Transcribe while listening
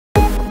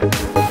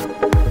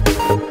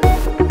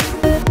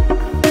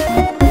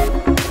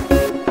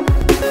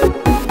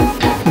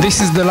This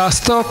is the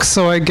last talk,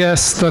 so I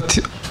guess that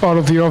all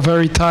of you are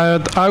very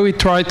tired. I will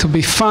try to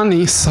be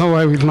funny, so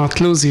I will not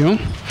lose you.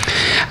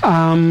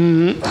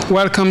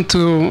 Welcome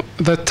to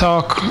the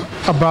talk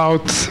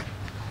about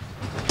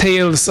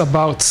tales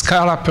about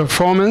Scala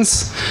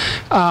Performance.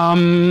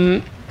 My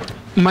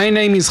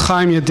name is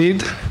Haim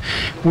Yadid,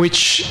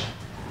 which,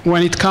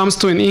 when it comes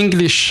to an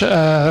English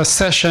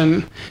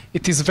session,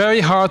 it is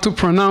very hard to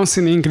pronounce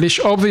in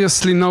English.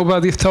 Obviously,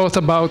 nobody thought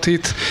about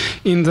it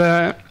in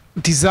the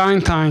design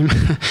time.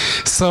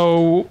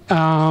 So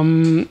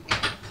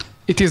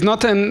it is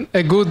not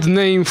a good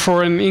name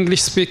for an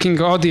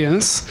English-speaking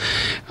audience.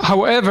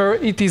 However,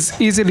 it is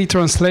easily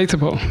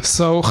translatable.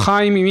 So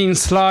Haim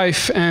means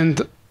life,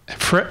 and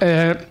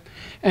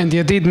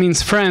Yadid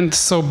means friend.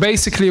 So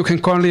basically, you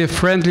can call me a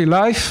friendly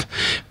life.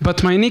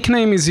 But my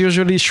nickname is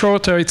usually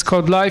shorter. It's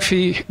called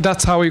Lifey.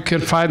 That's how you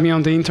can find me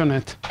on the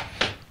internet.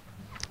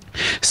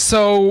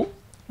 So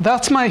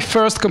that's my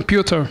first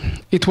computer.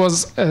 It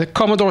was a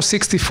Commodore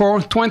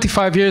 64,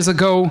 25 years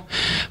ago.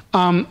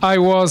 I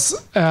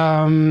was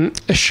a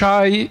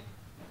shy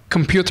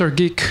computer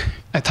geek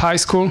at high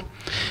school.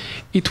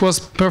 It was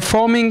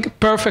performing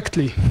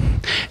perfectly.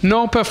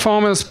 No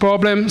performance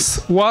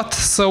problems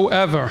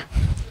whatsoever.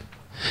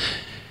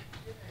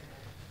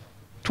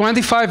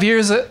 25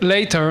 years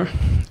later,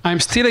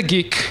 I'm still a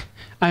geek.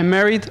 I'm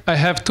married. I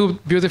have 2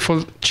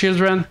 beautiful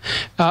children.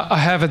 I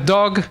have a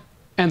dog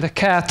and a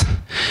cat,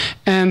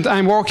 and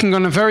I'm working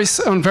on very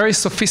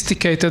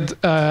sophisticated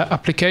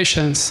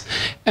applications,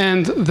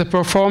 and the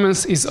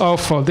performance is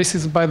awful. This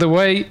is, by the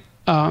way,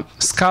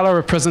 Scala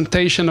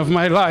representation of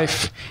my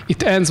life.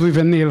 It ends with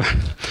a nil.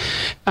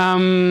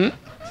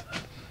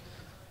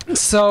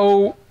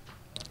 So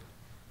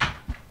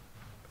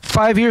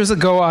 5 years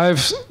ago,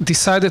 I've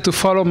decided to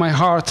follow my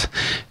heart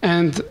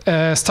and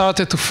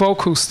started to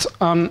focus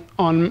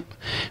on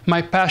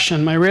my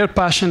passion, my real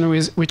passion,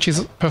 which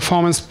is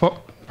performance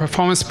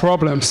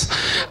problems.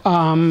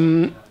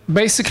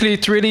 Basically,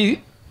 it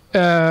really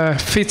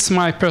fits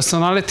my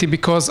personality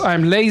because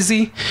I'm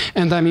lazy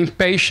and I'm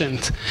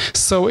impatient.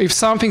 So if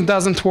something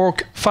doesn't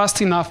work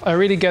fast enough, I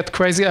really get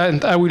crazy,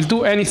 and I will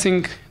do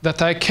anything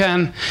that I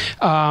can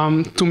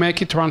to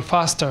make it run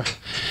faster.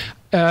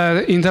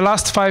 In the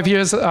last 5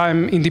 years,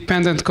 I'm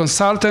independent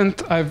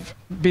consultant. I've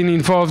been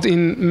involved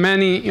in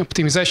many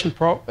optimization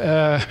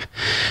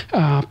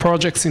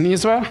projects in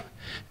Israel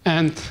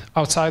and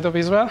outside of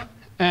Israel.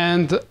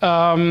 And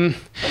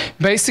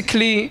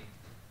basically,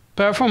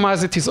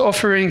 Performance is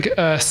offering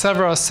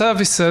several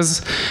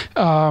services,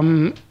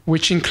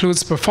 which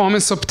includes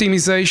performance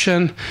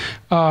optimization,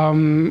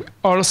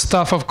 all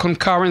stuff of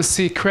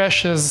concurrency,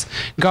 crashes,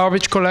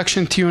 garbage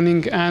collection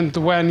tuning, and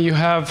when you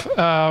have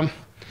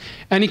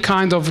any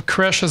kind of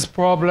crashes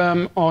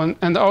problem,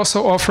 and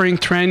also offering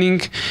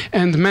training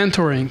and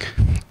mentoring.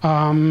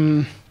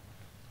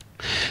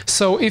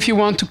 So if you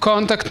want to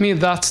contact me,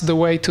 that's the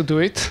way to do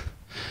it.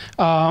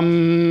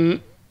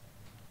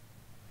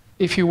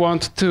 If you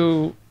want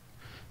to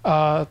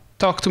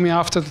talk to me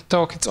after the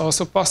talk, it's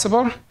also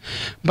possible.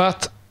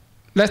 But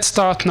let's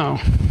start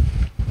now.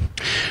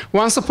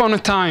 Once upon a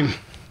time.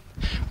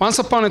 Once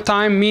upon a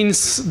time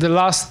means the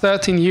last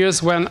 13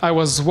 years when I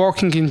was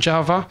working in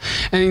Java.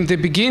 And in the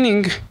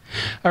beginning,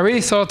 I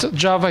really thought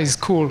Java is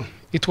cool.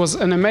 It was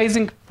an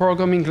amazing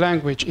programming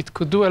language. It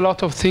could do a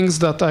lot of things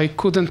that I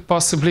couldn't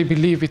possibly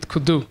believe it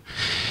could do.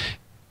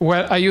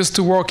 Well, I used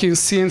to work in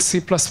C and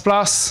C++,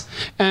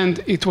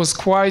 and it was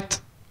quite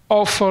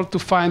awful to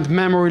find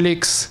memory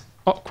leaks,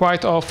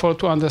 quite awful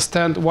to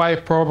understand why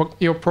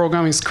your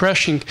program is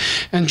crashing.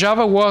 And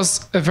Java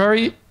was a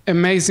very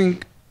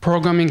amazing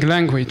programming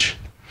language.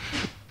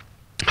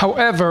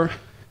 However,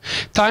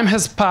 time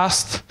has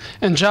passed,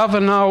 and Java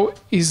now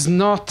is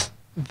not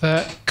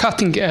the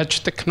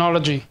cutting-edge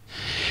technology.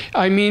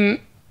 I mean,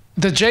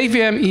 the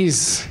JVM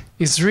is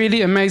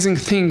really amazing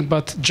thing,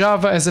 but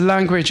Java as a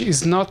language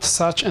is not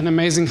such an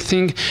amazing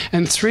thing,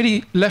 and it's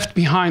really left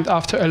behind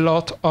after a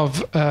lot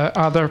of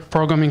other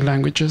programming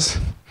languages.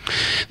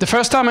 The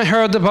first time I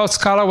heard about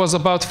Scala was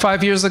about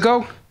 5 years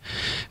ago.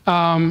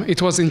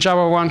 It was in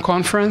Java 1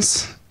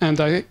 conference, and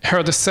I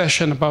heard a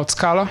session about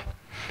Scala.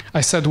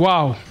 I said,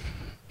 wow,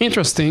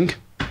 interesting,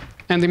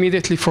 and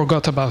immediately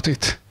forgot about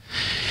it.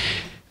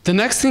 The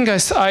next thing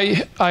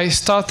I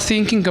start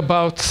thinking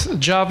about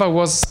Java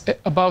was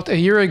about a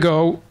year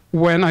ago,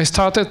 when I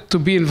started to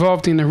be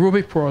involved in a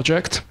Ruby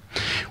project,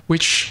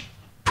 which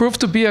proved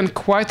to be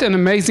quite an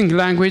amazing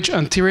language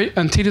until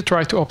you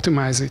try to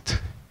optimize it.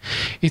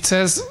 It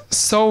has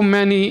so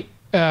many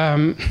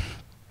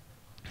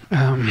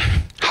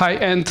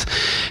high-end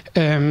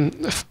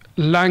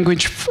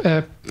language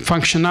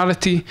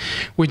functionality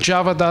which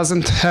Java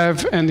doesn't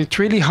have, and it's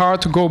really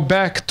hard to go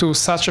back to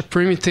such a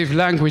primitive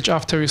language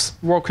after you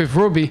work with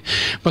Ruby.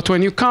 But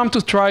when you come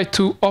to try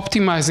to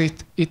optimize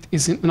it, it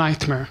is a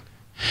nightmare.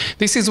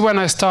 This is when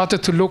I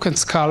started to look at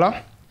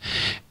Scala.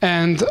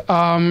 And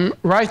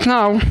right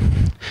now,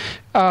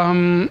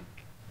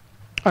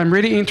 I'm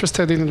really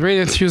interested and really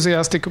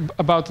enthusiastic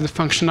about the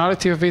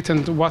functionality of it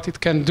and what it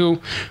can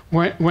do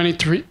when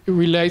it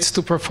relates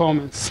to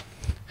performance.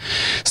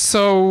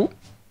 So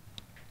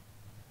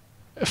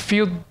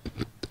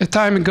a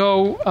time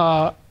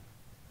ago,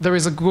 there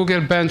is a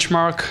Google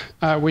benchmark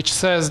which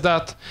says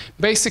that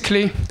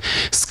basically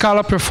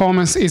Scala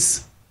performance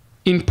is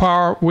in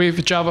par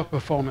with Java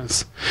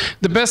performance.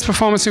 The best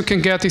performance you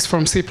can get is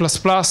from C++.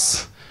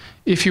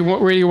 If you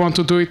really want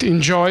to do it,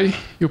 enjoy.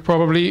 You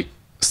probably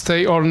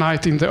stay all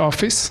night in the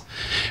office.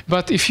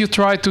 But if you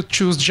try to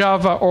choose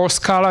Java or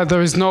Scala,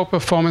 there is no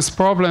performance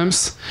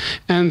problems.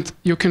 And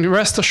you can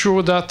rest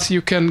assured that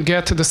you can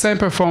get the same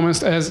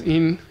performance as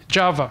in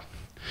Java.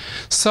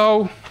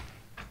 So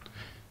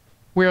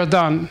we are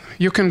done.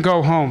 You can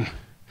go home.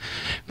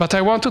 But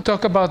I want to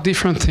talk about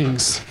different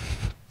things.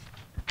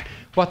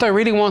 What I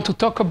really want to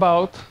talk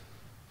about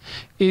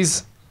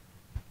is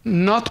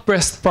not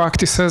best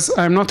practices.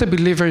 I'm not a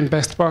believer in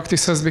best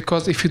practices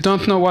because if you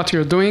don't know what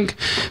you're doing,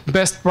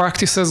 best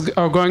practices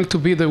are going to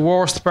be the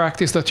worst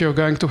practice that you're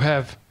going to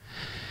have.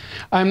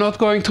 I'm not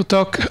going to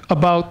talk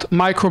about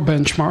micro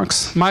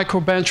benchmarks. Micro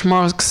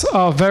benchmarks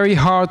are very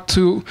hard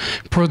to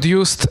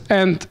produce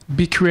and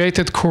be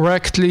created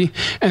correctly,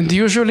 and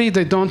usually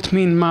they don't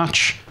mean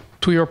much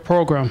to your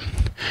program.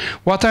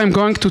 What I'm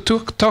going to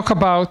talk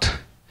about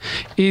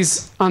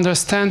is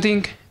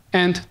understanding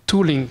and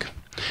tooling.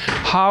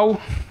 How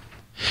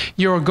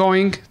you're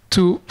going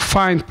to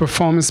find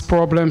performance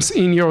problems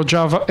in your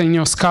Java, in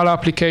your Scala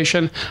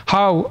application,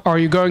 how are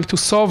you going to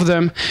solve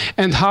them,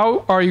 and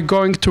how are you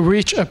going to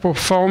reach a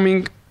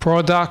performing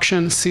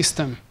production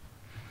system.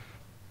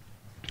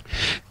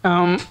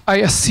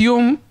 I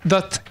assume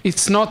that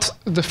it's not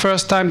the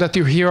first time that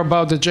you hear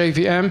about the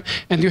JVM,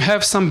 and you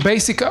have some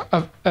basic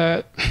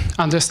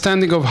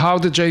understanding of how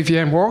the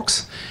JVM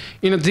works.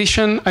 In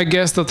addition, I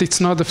guess that it's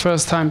not the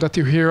first time that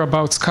you hear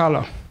about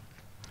Scala.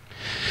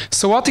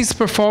 So what is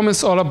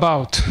performance all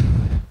about?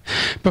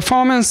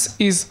 Performance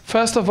is,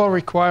 first of all,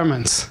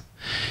 requirements.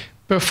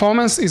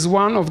 Performance is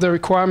one of the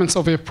requirements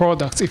of your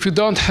products. If you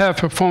don't have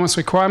performance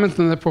requirements,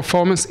 then the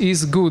performance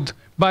is good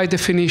by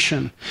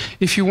definition.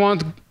 If you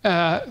want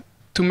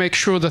to make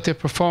sure that your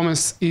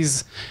performance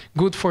is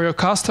good for your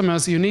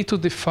customers, you need to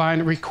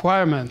define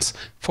requirements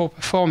for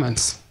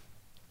performance.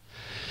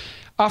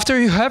 After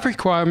you have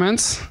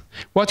requirements,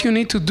 what you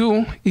need to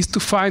do is to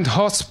find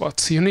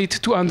hotspots. You need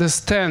to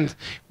understand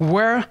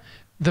where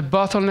the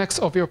bottlenecks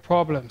of your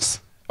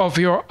problems, of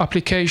your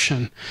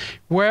application,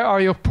 where are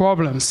your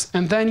problems,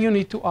 and then you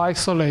need to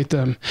isolate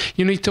them.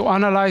 You need to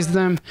analyze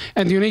them,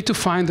 and you need to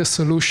find a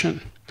solution.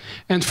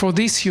 And for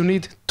this, you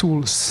need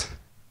tools.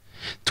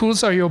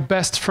 Tools are your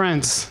best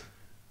friends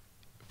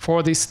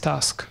for this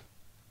task.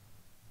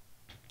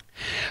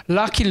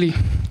 Luckily,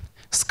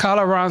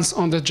 Scala runs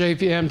on the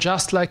JVM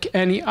just like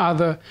any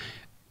other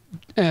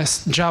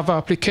Java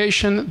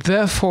application.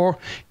 Therefore,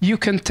 you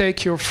can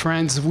take your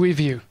friends with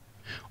you,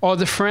 or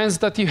the friends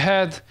that you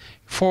had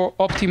for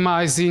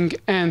optimizing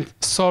and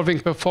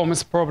solving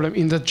performance problem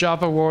in the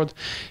Java world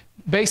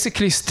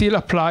basically still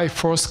apply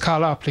for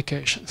Scala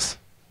applications.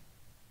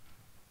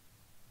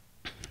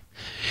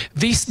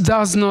 This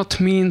does not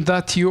mean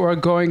that you are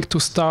going to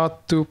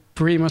start to do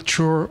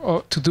premature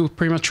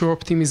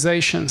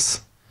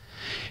optimizations.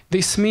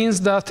 This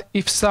means that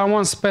if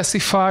someone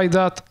specifies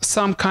that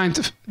some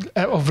kind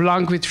of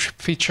language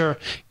feature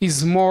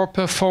is more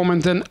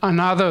performant than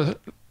another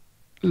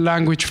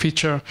language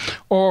feature,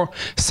 or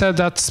said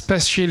that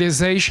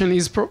specialization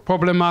is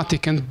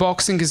problematic and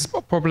boxing is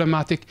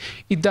problematic,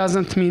 it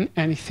doesn't mean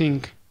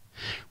anything.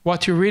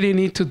 What you really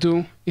need to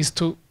do is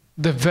to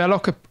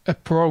develop a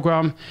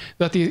program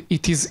that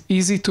it is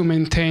easy to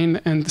maintain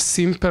and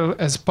simple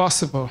as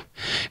possible,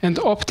 and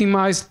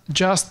optimize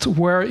just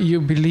where you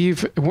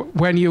believe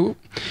when you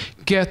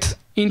get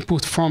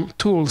input from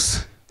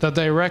tools that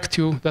direct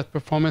you that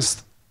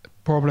performance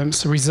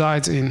problems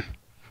resides in.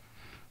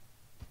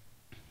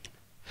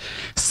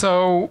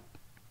 So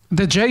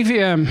the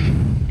JVM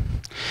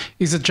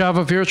is a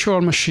Java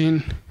virtual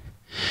machine,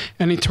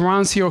 and it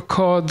runs your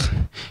code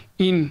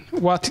in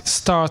what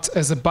starts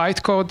as a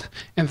bytecode,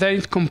 and then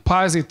it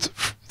compiles it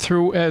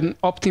through an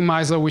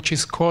optimizer, which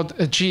is called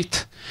a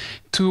JIT,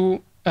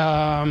 to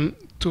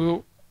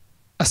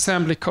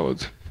assembly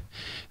code.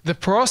 The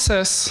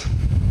process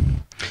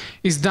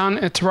is done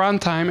at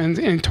runtime, and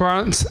it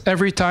runs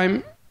every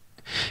time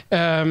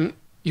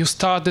you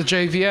start the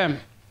JVM.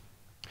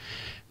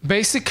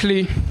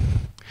 Basically,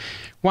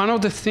 one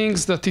of the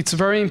things that it's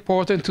very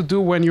important to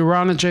do when you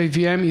run a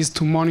JVM is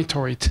to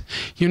monitor it.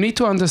 You need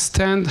to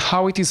understand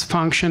how it is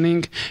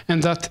functioning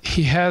and that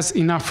it has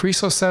enough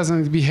resources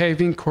and is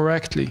behaving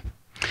correctly.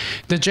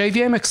 The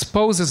JVM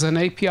exposes an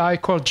API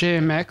called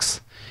JMX,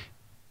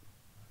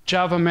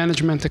 Java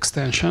Management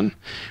Extension,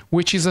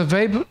 which is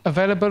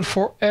available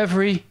for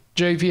every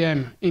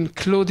JVM,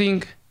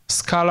 including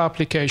Scala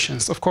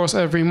applications. Of course,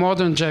 every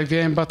modern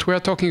JVM, but we're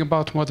talking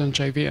about modern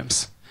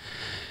JVMs.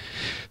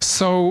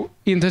 So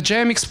in the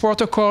JMX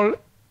protocol,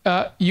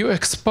 you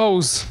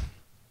expose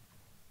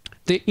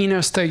the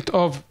inner state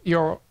of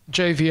your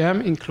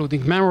JVM,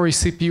 including memory,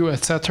 CPU,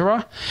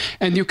 etc.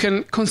 And you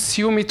can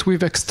consume it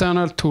with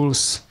external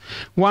tools.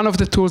 One of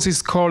the tools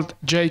is called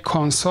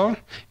JConsole.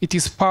 It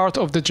is part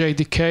of the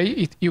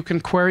JDK. You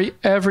can query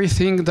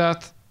everything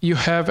that you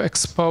have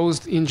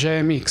exposed in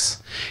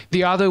JMX.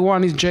 The other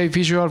one is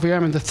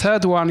JVisualVM, and the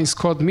third one is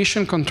called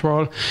Mission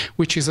Control,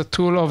 which is a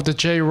tool of the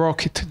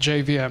JRocket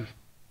JVM.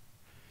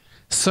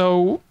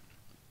 So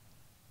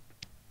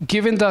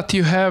given that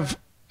you have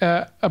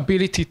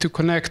ability to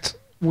connect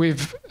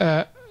with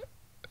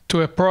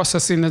to a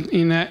process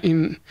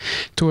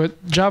to a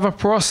Java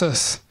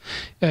process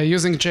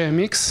using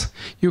JMX,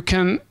 you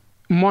can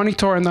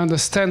monitor and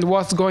understand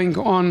what's going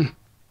on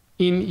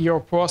in your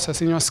process,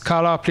 in your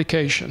Scala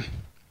application.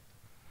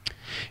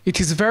 It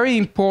is very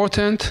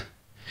important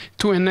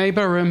to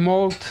enable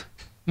remote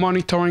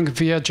monitoring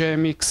via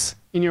JMX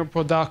in your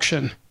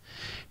production,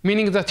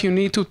 meaning that you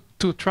need to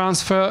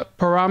transfer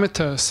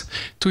parameters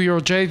to your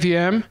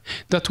JVM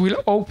that will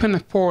open a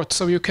port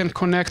so you can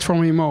connect from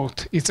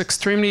remote. It's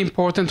extremely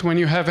important when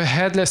you have a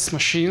headless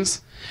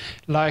machines,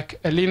 like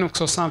a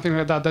Linux or something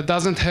like that, that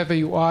doesn't have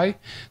a UI,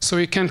 so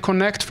you can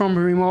connect from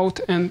remote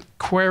and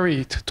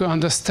query it to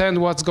understand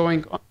what's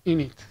going on in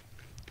it.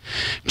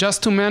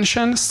 Just to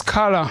mention,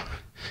 Scala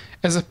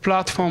as a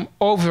platform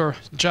over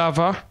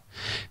Java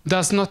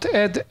does not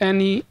add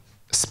any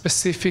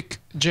specific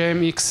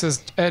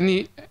JMXs,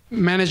 any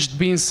managed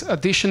beans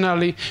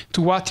additionally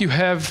to what you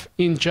have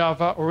in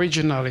Java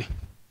originally.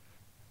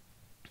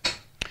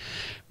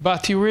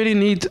 But you really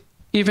need,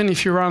 even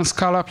if you run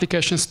Scala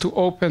applications, to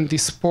open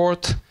this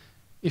port.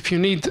 If you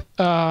need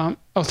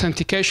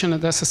authentication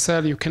at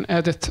SSL, you can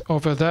add it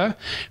over there,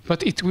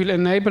 but it will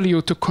enable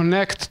you to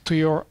connect to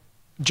your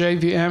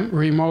JVM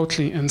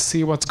remotely and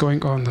see what's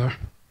going on there.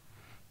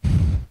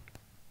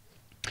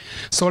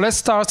 So let's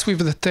start with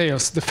the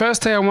tails. The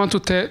first thing I want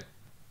to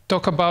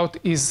talk about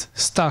is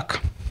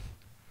stack.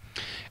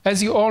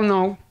 As you all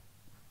know,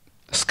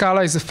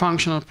 Scala is a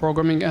functional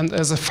programming, and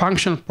as a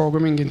functional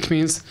programming, it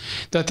means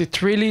that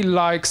it really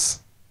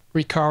likes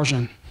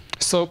recursion.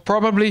 So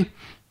probably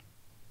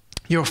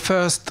your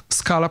first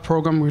Scala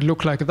program will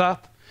look like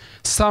that.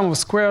 Sum of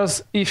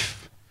squares,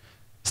 if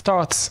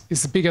starts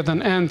is bigger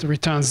than end,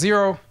 return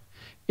 0.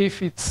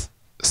 If it's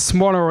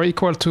smaller or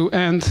equal to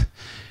end,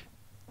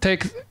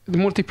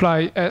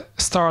 multiply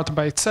start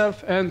by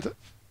itself and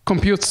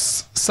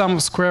computes sum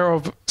of square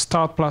of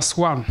start plus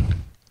 1.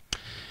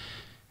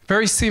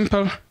 Very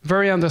simple,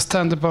 very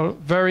understandable,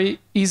 very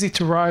easy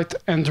to write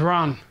and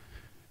run.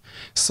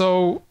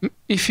 So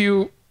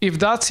if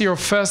that's your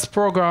first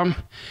program,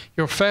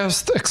 your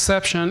first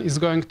exception is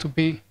going to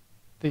be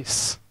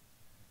this.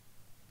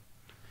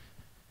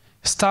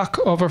 Stack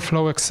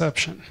overflow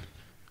exception.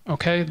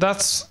 Okay,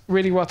 that's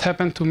really what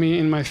happened to me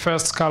in my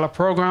first Scala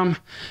program.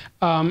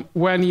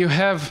 When you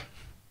have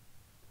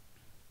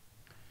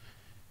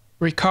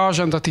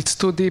recursion that it's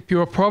too deep, you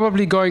are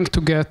probably going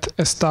to get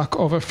a stack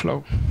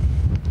overflow.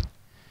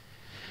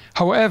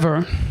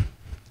 However,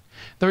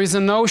 there is a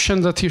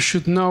notion that you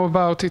should know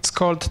about. It's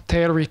called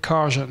tail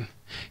recursion.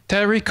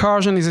 Tail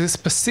recursion is a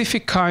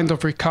specific kind of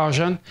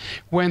recursion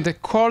when the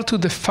call to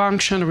the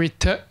function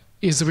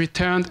is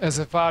returned as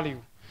a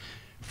value.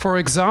 For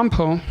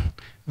example,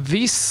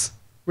 this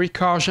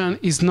recursion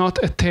is not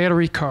a tail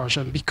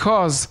recursion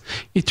because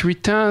it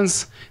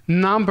returns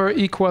number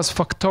equals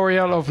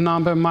factorial of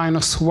number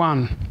minus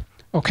 1.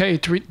 Okay,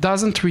 it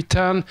doesn't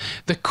return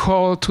the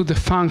call to the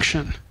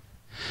function.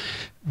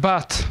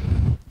 But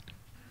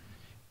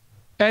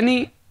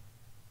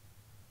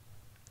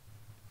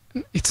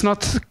it's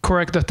not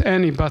correct that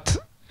any, but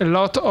a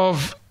lot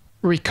of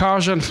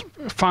recursive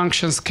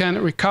functions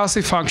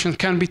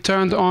can be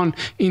turned on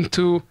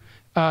into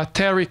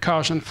tail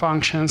recursion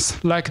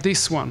functions like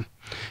this one.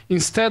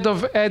 Instead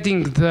of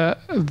adding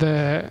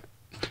the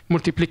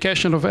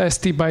multiplication of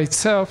st by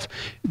itself,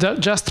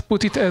 just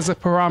put it as a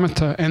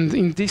parameter. And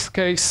in this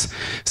case,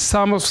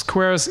 sum of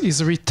squares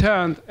is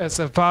returned as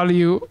a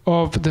value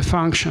of the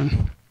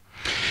function.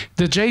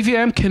 The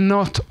JVM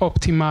cannot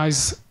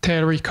optimize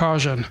tail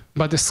recursion,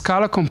 but the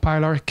Scala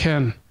compiler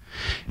can.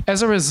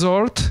 As a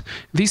result,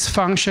 this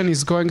function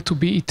is going to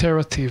be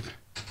iterative,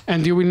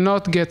 and you will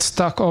not get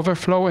stack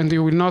overflow, and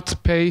you will not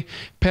pay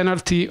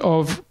penalty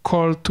of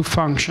call to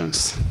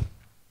functions.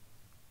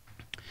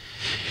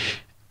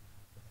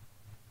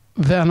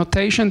 The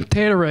annotation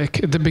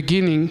tailrec at the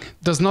beginning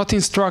does not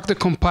instruct the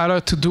compiler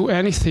to do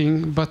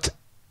anything, but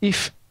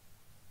if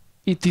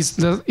it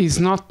is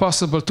not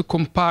possible to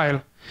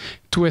compile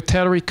to a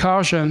tail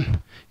recursion,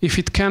 if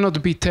it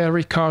cannot be tail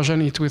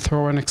recursion, it will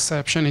throw an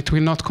exception. It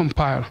will not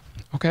compile.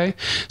 Okay?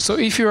 So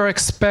if you are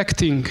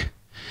expecting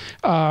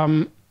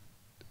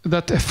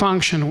that a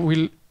function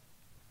will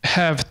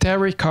have tail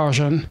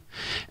recursion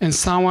and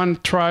someone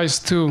tries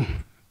to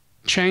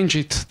change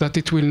it, that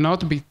it will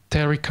not be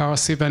tail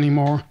recursive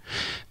anymore,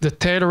 the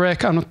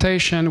tailrec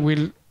annotation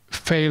will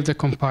fail the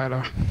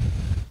compiler.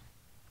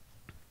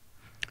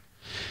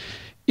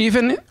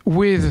 Even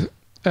with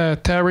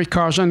tail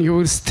recursion, you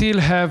will still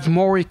have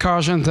more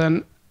recursion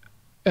than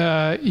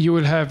you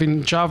will have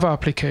in Java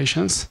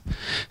applications.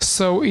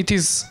 So it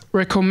is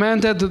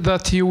recommended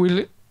that you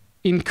will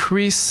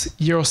increase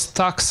your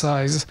stack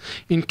size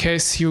in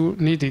case you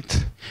need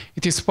it.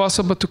 It is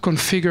possible to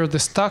configure the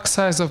stack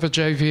size of a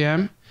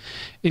JVM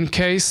in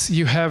case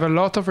you have a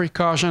lot of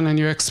recursion and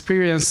you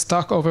experience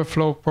stack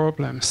overflow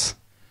problems.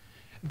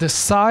 The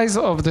size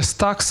of the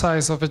stack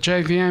size of a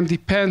JVM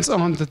depends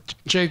on the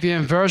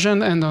JVM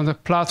version and on the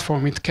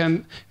platform. It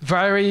can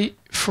vary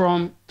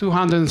from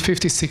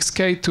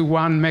 256K to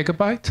 1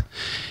 megabyte.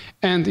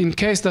 And in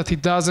case that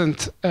it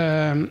doesn't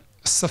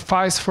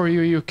suffice for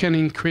you, you can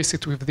increase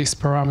it with this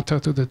parameter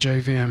to the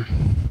JVM.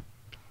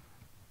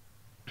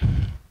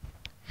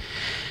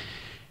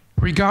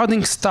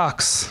 Regarding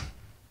stacks,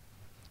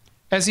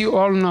 as you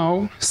all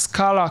know,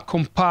 Scala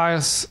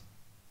compiles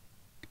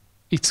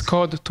its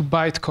code to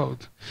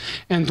bytecode.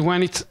 And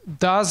when it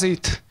does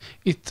it,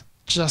 it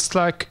just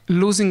like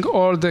losing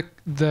all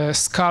the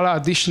Scala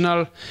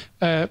additional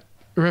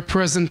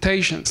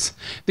representations.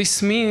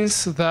 This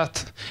means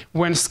that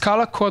when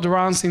Scala code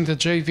runs in the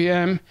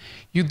JVM,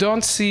 you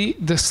don't see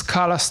the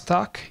Scala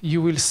stack.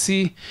 You will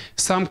see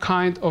some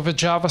kind of a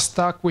Java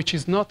stack, which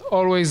is not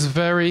always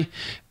very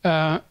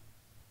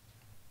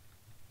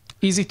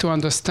easy to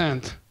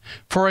understand.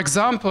 For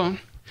example,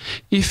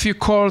 if you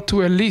call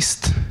to a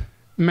list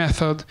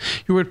method,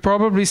 you will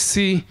probably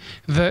see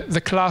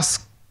the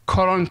class :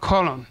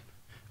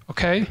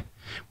 okay?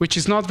 Which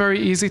is not very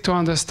easy to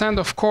understand.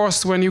 Of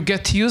course, when you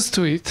get used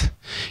to it,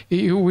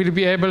 you will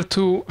be able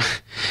to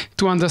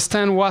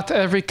understand what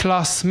every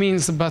class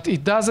means, but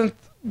it doesn't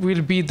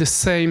will be the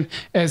same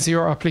as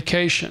your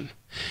application.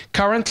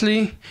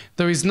 Currently,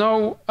 there is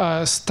no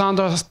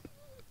standard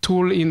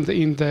tool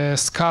in the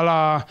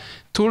Scala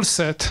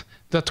toolset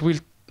that will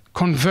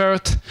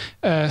convert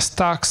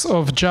stacks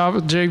of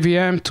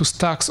JVM to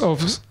stacks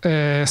of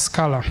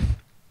Scala.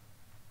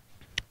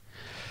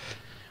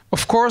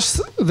 Of course,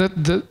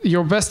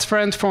 your best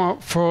friend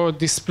for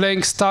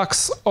displaying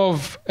stacks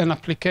of an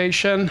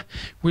application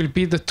will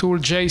be the tool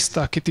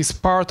JStack. It is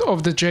part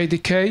of the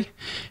JDK,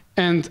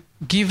 and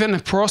given a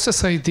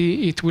process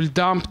ID, it will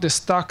dump the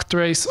stack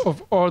trace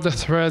of all the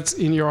threads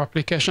in your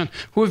application.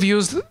 Who have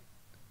used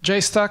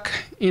JStack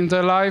in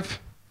the live?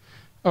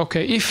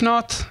 Okay, if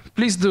not,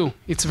 please do.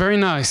 It's very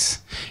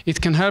nice.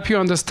 It can help you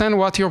understand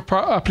what your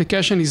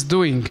application is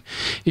doing.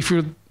 If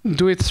you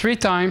do it 3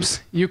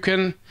 times, you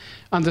can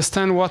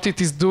understand what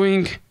it is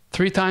doing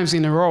 3 times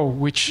in a row,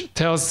 which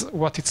tells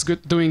what it's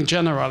doing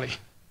generally.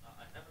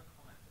 I have a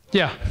comment.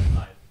 Yeah.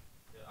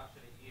 There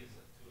actually is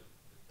a tool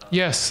that does.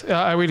 Yes,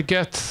 I will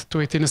get to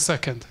it in a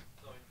second.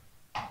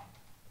 Sorry.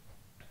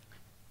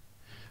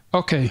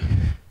 Okay.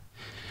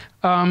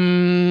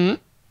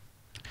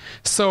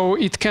 So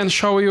it can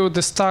show you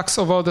the stacks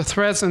of all the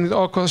threads, and it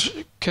also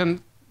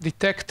can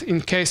detect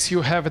in case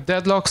you have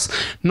deadlocks,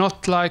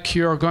 not like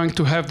you're going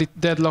to have the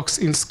deadlocks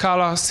in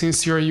Scala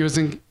since you're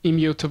using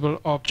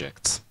immutable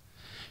objects.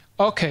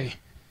 Okay.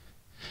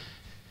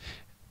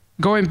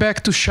 Going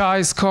back to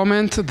Shai's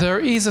comment, there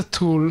is a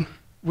tool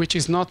which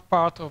is not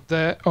part of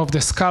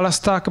the Scala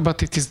stack,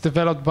 but it is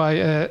developed by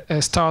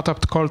a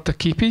startup called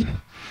Takipi.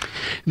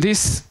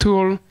 This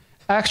tool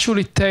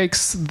actually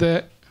takes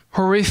the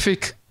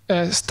horrific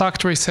stack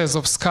traces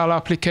of Scala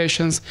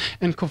applications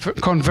and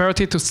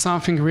convert it to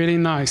something really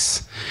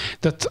nice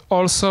that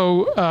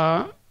also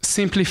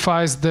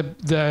simplifies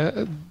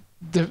the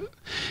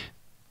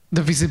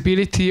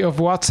visibility of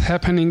what's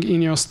happening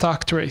in your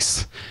stack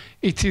trace.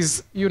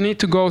 You need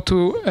to go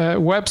to a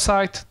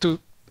website to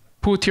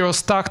put your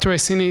stack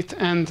trace in it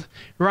and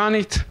run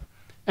it,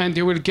 and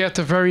you will get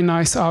a very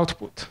nice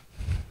output.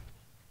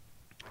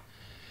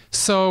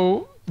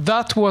 So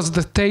that was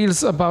the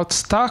tales about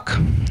stack,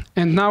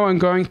 and now I'm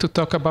going to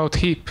talk about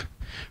heap.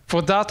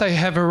 For that I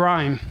have a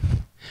rhyme.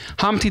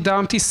 Humpty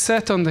Dumpty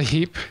sat on the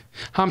heap.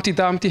 Humpty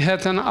Dumpty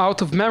had an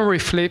out-of-memory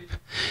flip.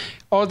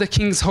 All the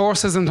king's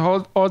horses and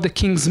all the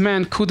king's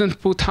men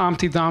couldn't put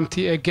Humpty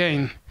Dumpty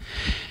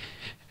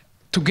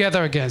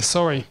together again.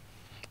 Sorry.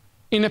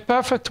 In a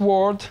perfect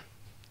world,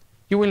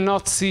 you will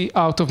not see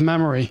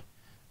out-of-memory.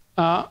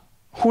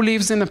 Who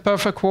lives in a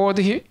perfect world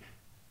here?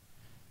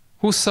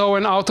 Who saw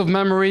an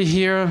out-of-memory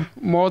here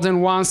more than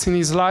once in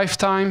his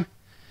lifetime?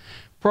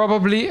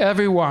 Probably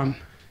everyone.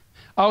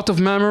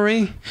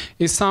 Out-of-memory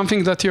is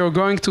something that you're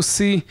going to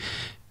see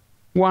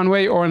one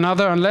way or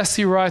another unless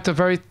you write a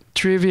very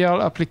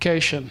trivial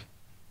application.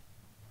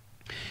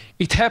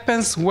 It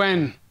happens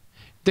when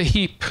the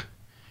heap,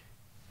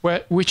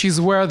 which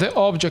is where the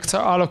objects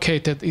are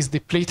allocated, is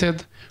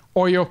depleted,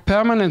 or your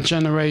permanent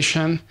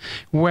generation,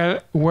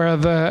 where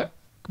the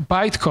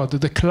bytecode,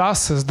 the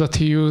classes that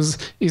you use,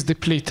 is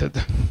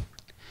depleted.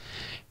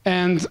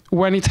 And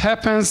when it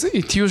happens,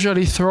 it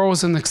usually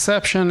throws an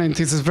exception, and it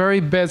is a very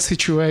bad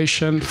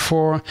situation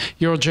for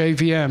your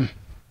JVM.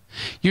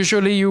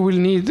 Usually you will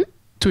need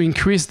to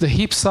increase the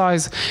heap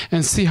size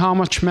and see how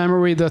much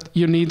memory that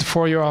you need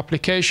for your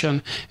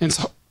application. And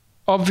so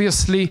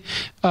obviously,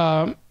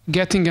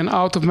 getting an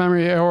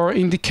out-of-memory error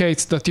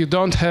indicates that you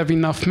don't have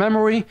enough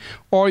memory,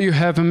 or you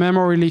have a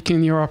memory leak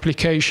in your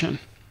application.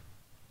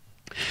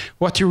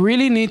 What you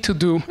really need to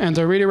do, and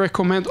I really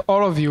recommend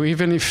all of you,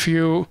 even if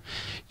you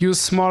use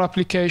small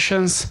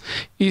applications,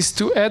 is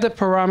to add a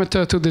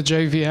parameter to the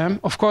JVM.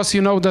 Of course,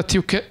 you know that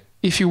you can,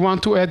 if you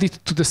want to add it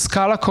to the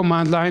Scala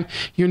command line,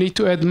 you need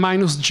to add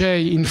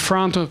 -j in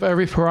front of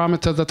every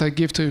parameter that I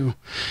give to you.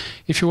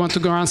 If you want to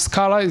go run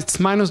Scala, it's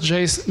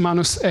 -j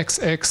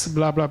 -xx,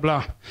 blah, blah,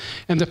 blah.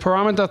 And the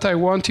parameter that I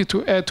want you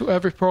to add to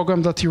every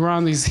program that you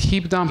run is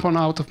heap dump on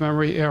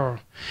out-of-memory error.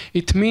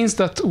 It means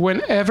that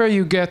whenever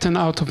you get an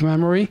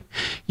out-of-memory,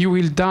 you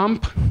will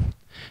dump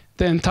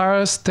the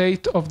entire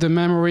state of the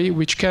memory,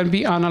 which can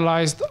be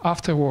analyzed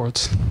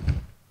afterwards.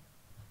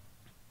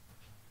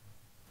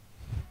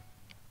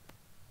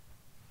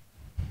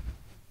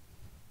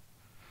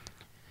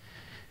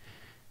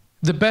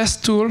 The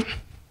best tool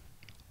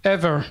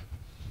ever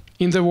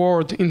in the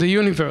world, in the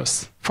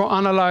universe, for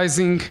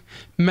analyzing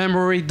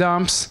memory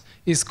dumps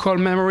is called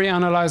Memory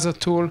Analyzer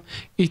tool.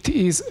 It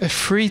is a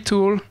free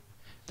tool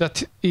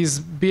that is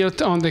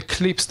built on the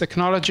Eclipse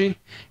technology,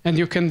 and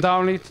you can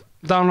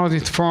download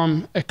it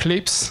from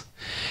Eclipse.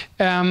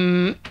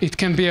 It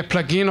can be a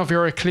plugin of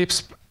your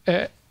Eclipse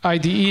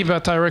IDE,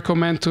 but I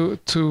recommend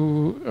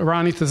to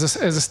run it as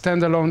a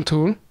standalone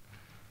tool.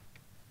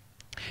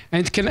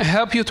 And it can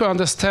help you to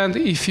understand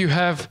if you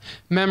have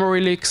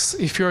memory leaks,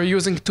 if you're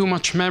using too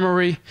much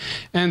memory,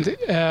 and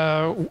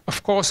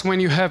of course, when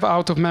you have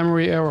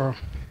out-of-memory error.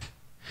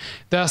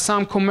 There are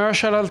some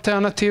commercial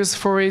alternatives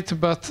for it,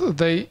 but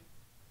they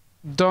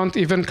don't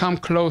even come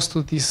close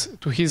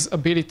to his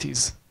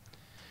abilities.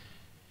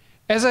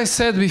 As I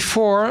said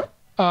before,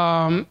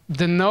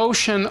 the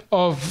notion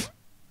of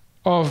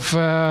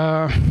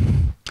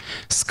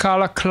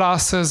Scala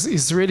classes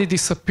is really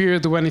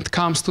disappeared when it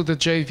comes to the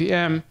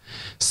JVM.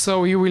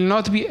 So you will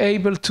not be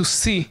able to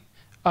see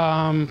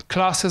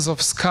classes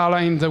of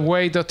Scala in the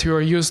way that you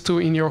are used to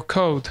in your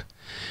code.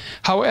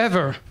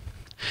 However,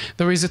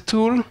 there is a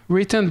tool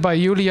written by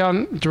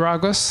Julian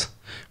Dragos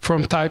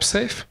from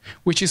TypeSafe,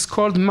 which is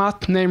called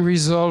Mat Name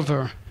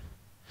Resolver.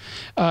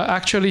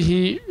 Actually,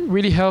 he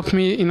really helped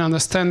me in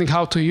understanding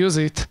how to use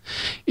it.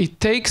 It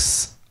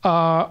takes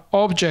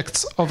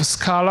objects of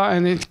Scala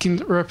and it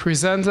can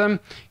represent them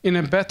in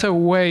a better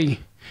way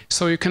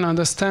so you can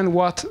understand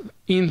what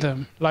in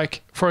them.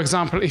 Like, for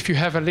example, if you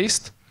have a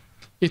list,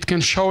 it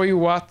can show you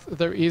what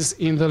there is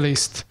in the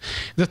list.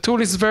 The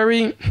tool is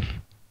very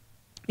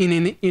in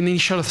an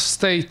initial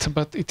state,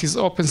 but it is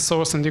open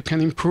source and you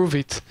can improve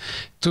it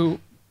to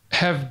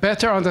have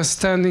better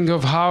understanding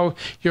of how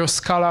your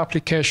Scala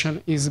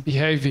application is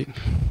behaving.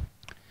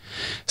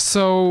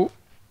 So,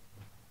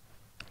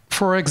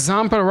 for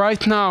example,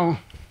 right now,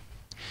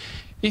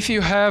 if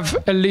you have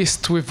a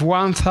list with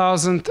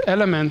 1,000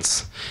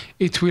 elements,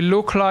 it will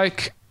look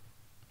like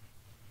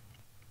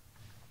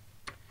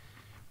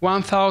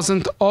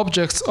 1,000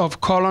 objects of :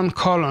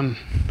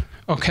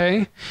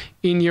 okay,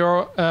 in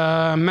your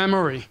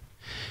memory.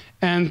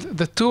 And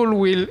the tool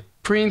will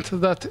print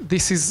that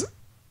this is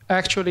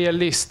actually a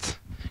list.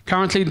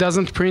 Currently, it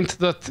doesn't print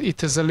that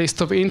it is a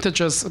list of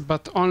integers,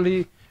 but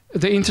only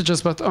the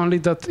integers, but only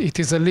that it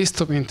is a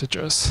list of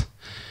integers.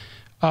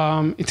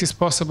 It is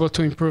possible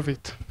to improve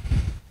it.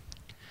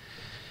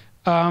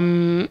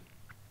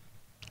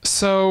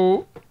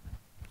 So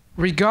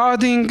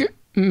regarding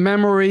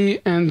memory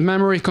and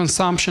memory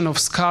consumption of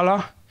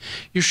Scala,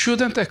 you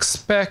shouldn't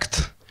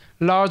expect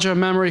larger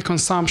memory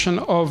consumption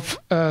of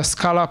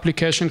Scala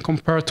application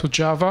compared to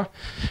Java.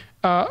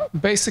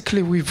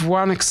 Basically, with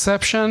one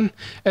exception,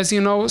 as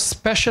you know,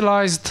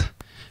 specialized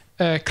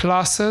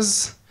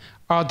classes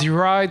are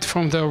derived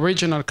from the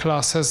original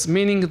classes,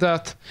 meaning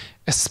that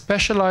a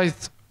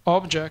specialized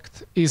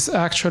object is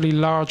actually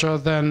larger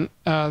than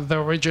the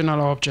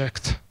original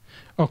object,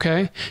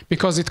 okay?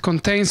 Because it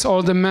contains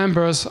all the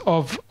members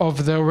of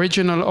the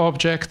original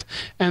object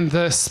and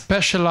the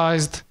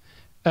specialized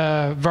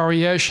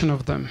variation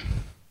of them.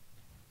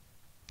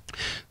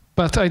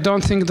 But I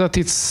don't think that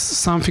it's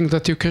something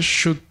that you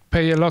should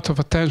pay a lot of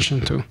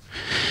attention to.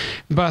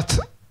 But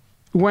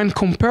when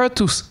compared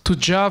to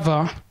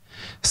Java,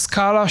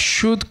 Scala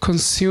should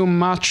consume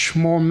much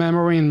more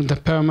memory in the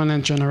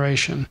permanent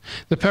generation.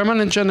 The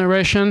permanent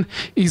generation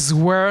is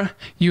where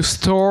you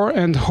store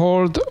and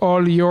hold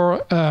all your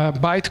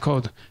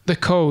bytecode, the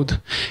code.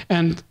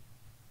 And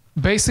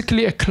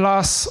basically a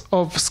class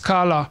of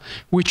Scala,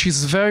 which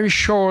is very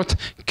short,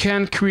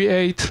 can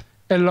create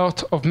a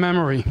lot of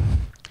memory.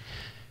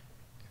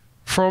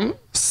 From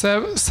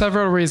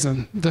several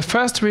reasons. The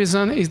first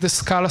reason is the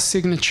Scala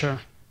signature.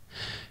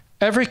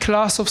 Every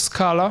class of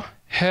Scala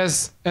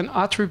has an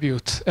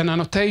attribute, an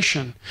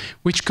annotation,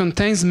 which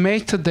contains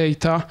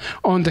metadata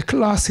on the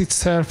class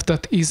itself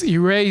that is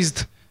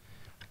erased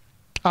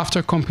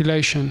after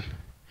compilation.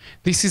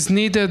 This is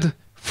needed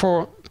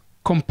for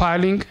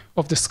compiling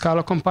of the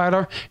Scala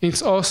compiler.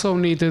 It's also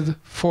needed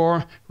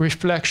for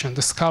reflection,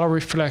 the Scala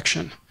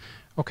reflection.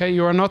 Okay,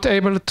 you are not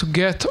able to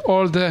get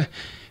all the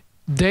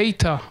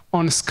data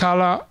on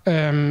Scala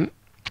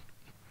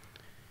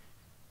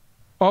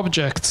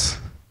objects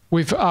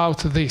without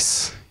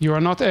this. You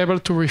are not able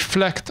to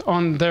reflect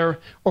on their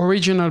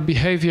original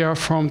behavior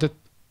from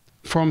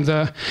from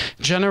the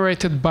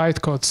generated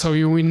bytecode. So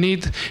you will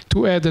need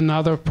to add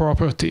another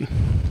property.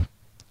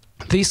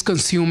 These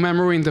consume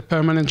memory in the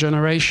permanent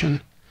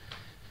generation.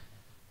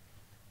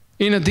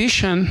 In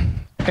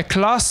addition, a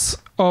class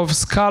of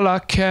Scala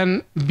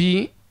can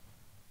be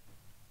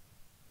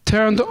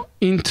turned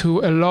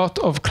into a lot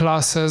of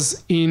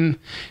classes in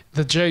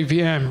the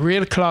JVM,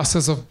 real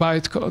classes of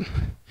bytecode,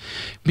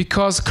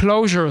 because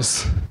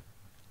closures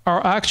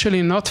are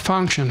actually not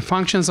functions.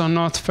 Functions are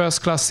not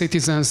first-class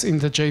citizens in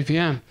the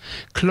JVM.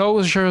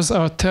 Closures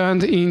are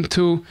turned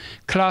into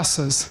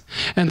classes,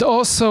 and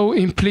also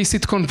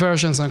implicit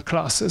conversions are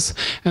classes,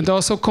 and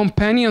also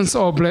companions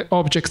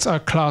objects are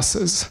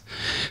classes.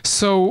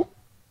 So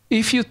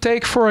if you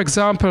take, for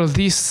example,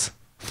 these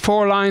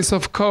 4 lines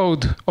of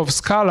code of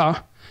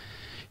Scala,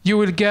 you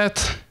will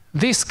get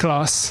this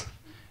class,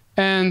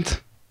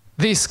 and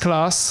this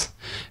class,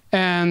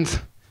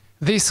 and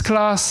this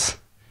class,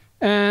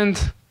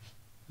 and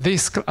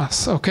this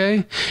class,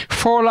 okay?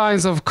 4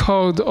 lines of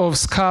code of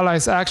Scala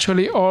is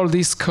actually all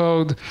this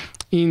code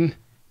in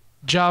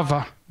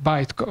Java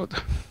bytecode.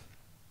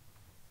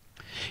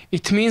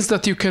 It means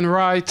that you can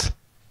write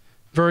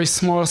very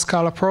small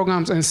Scala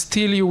programs and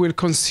still you will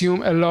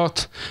consume a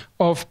lot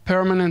of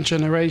permanent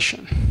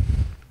generation.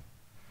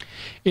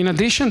 In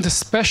addition, the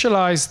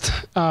specialized,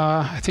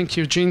 I think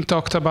Eugene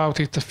talked about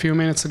it a few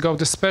minutes ago,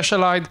 the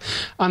specialized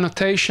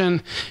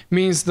annotation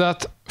means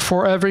that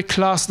for every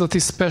class that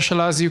is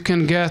specialized, you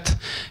can get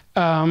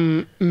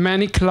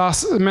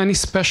many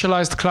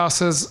specialized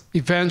classes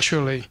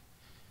eventually.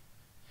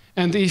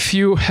 And if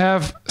you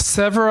have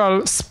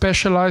several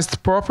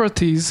specialized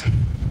properties,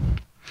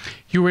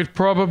 you will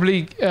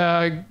probably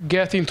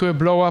get into a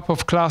blow-up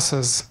of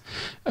classes.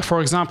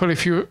 For example,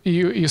 if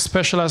you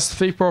specialize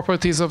 3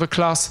 properties of a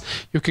class,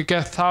 you could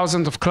get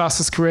thousands of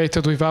classes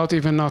created without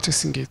even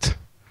noticing it.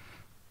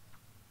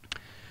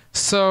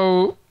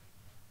 So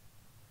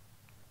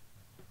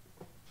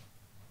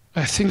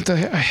I think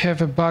that I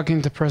have a bug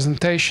in the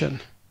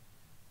presentation.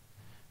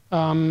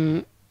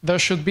 There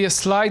should be a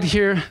slide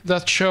here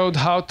that showed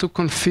how to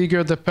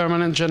configure the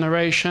permanent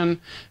generation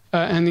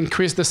and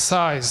increase the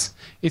size.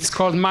 It's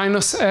called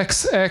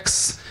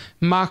 -xx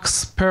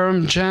max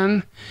perm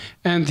gen,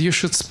 and you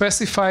should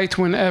specify it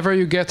whenever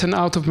you get an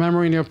out of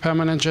memory in your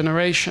permanent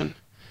generation.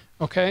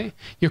 Okay?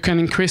 You can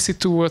increase it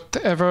to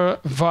whatever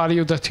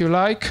value that you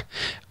like.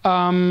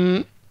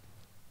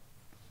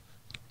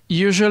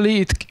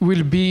 Usually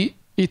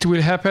it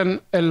will happen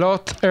a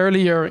lot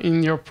earlier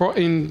in your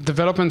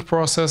development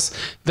process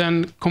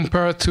than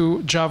compared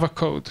to Java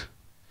code.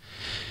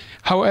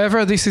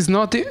 However, this is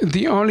not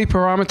the only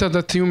parameter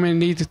that you may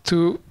need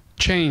to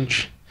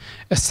change.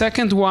 A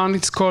second one,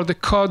 it's called the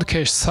code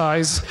cache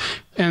size,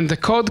 and the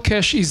code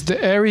cache is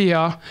the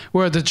area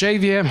where the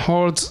JVM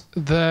holds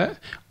the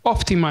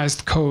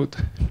optimized code.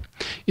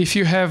 If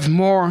you have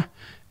more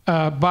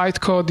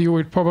bytecode, you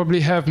will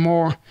probably have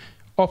more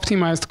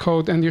optimized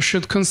code, and you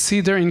should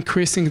consider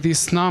increasing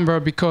this number,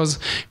 because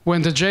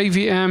when the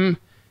JVM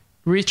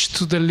reaches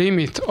to the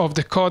limit of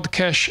the code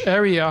cache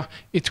area,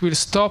 it will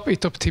stop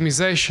its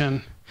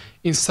optimization.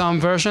 In some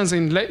versions,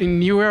 in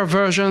newer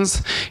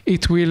versions,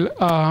 it will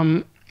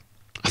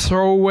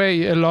throw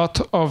away a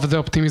lot of the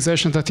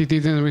optimization that it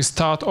did and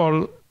restart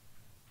all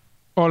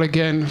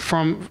again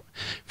from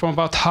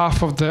about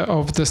half of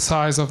the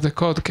size of the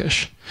code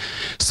cache.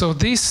 So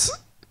this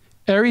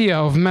area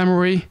of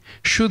memory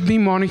should be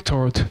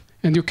monitored,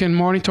 and you can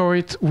monitor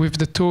it with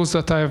the tools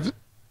that I've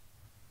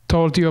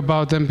told you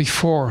about them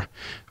before.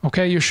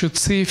 Okay, you should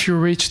see if you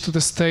reach to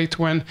the state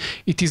when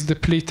it is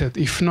depleted.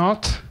 If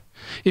not,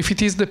 if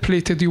it is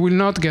depleted, you will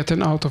not get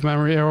an out of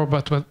memory error,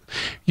 but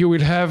you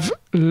will have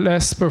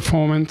less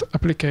performant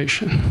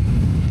application.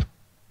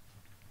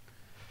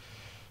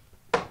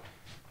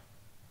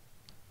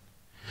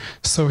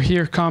 So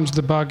here comes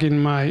the bug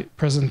in my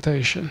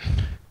presentation.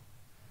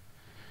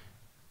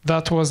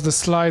 That was the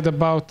slide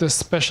about the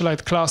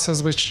specialized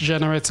classes, which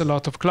generates a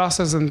lot of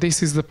classes, and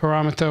this is the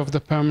parameter of the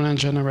permanent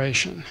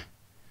generation.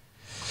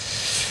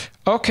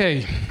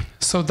 Okay,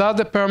 so that's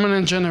the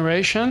permanent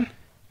generation,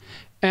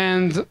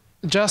 and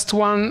just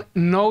one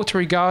note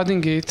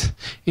regarding it.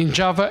 In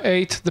Java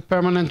 8, the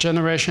permanent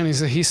generation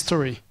is a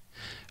history.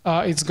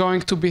 It's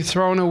going to be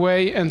thrown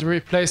away and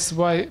replaced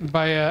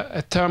by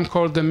a term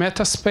called the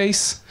meta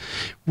space,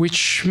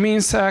 which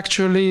means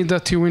actually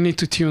that you will need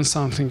to tune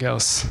something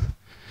else.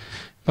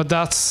 But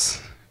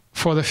that's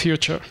for the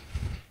future.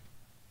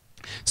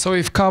 So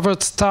we've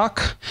covered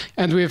stack,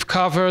 and we've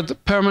covered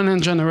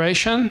permanent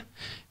generation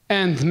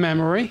and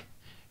memory.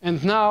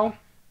 And now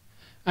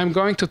I'm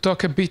going to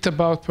talk a bit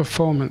about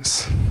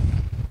performance.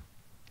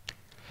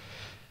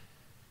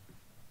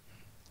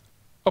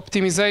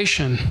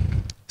 Optimization.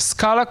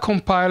 Scala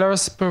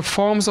compilers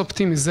performs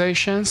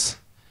optimizations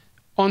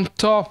on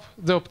top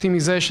the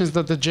optimizations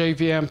that the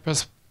JVM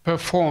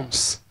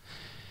performs.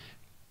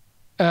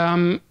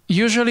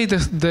 Usually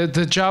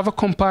the Java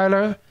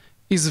compiler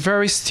is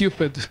very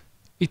stupid.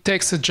 It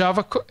takes a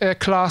Java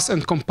class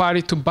and compile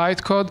it to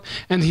bytecode,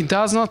 and he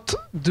does not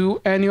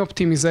do any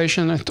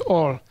optimization at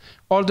all.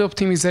 all the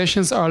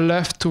optimizations are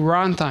left to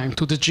runtime,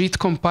 to the JIT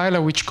compiler,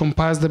 which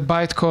compiles the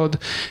bytecode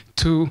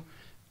to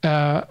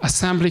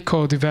assembly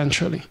code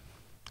eventually.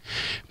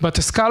 But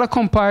the Scala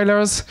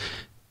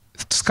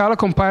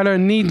compiler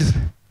needs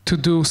to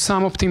do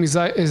some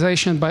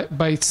optimization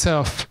by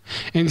itself.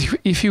 And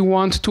if you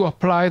want to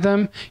apply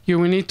them, you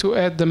will need to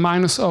add the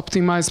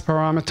 -optimize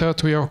parameter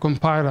to your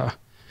compiler.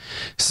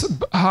 So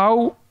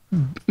how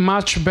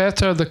much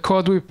better the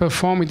code will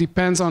perform, it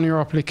depends on your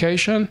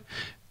application.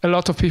 A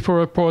lot of people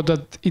report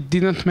that it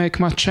didn't make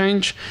much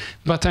change,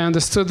 but I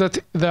understood that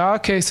there are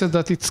cases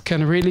that it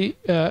can really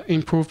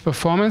improve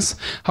performance.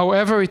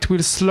 However, it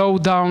will slow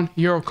down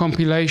your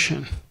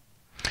compilation.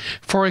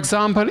 For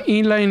example,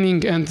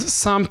 inlining and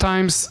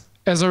sometimes,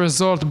 as a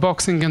result,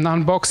 boxing and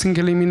unboxing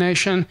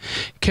elimination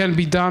can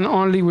be done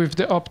only with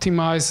the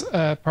optimize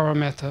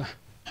parameter.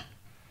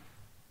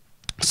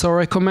 So I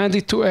recommend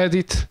it to add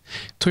it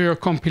to your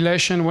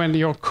compilation when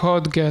your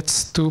code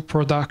gets to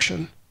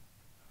production.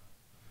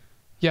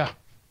 Yeah?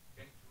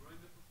 Can it ruin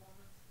the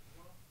performance as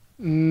well?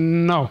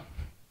 No.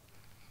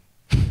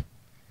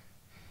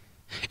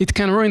 It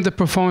can ruin the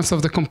performance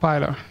of the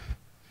compiler.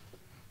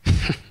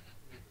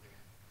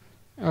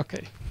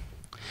 Okay.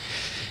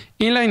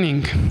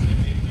 Inlining. Maybe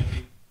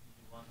you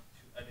want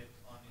to add it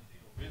only to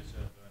your real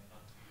server and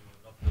not to your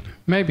local.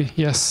 Maybe,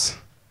 yes.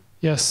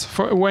 Yes,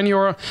 for when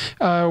you're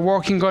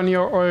working on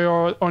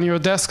your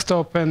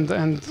desktop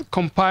and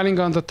compiling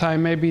on the time,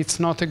 maybe it's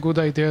not a good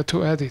idea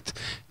to add it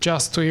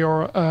just to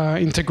your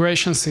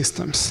integration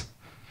systems.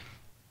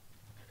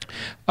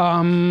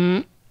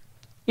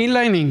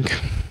 Inlining.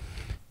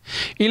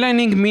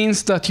 Inlining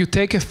means that you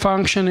take a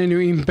function and you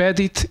embed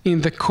it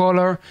in the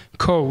caller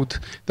code,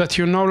 that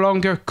you no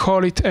longer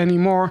call it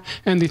anymore,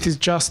 and it is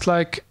just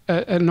like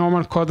a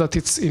normal code that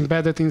it's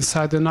embedded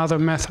inside another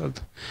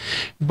method.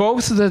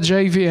 Both the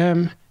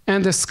JVM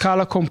and the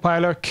Scala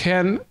compiler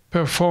can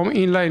perform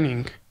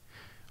inlining.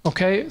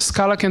 Okay,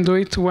 Scala can do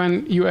it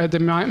when you add the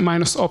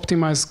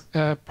 -optimize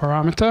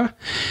parameter,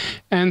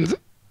 and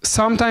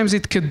sometimes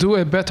it can do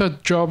a better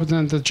job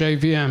than the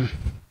JVM.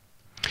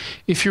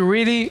 If you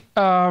really,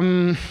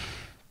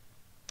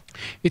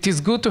 it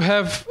is good to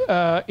have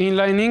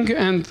inlining,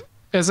 and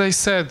as I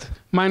said,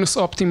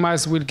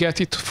 -optimize will get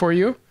it for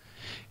you.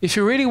 If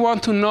you really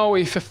want to know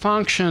if a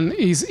function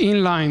is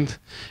inlined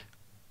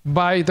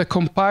by the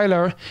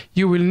compiler,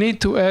 you will need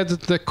to add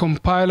the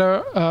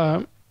compiler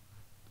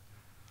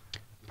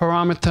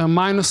parameter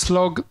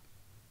 -log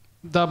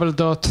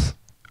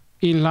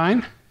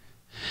 :inline.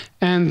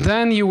 And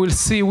then you will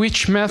see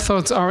which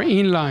methods are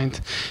inlined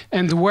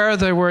and where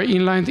they were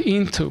inlined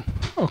into,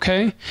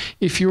 okay?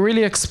 If you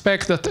really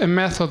expect that a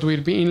method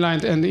will be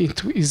inlined and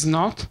it is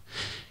not,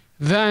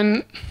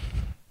 then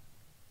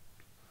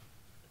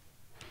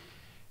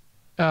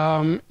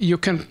you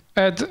can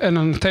add an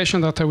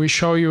annotation that I will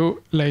show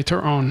you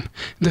later on.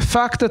 The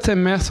fact that a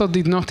method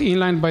did not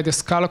inline by the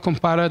Scala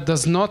compiler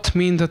does not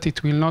mean that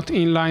it will not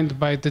inline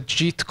by the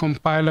JIT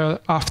compiler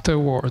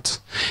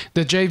afterwards.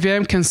 The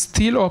JVM can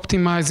still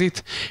optimize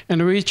it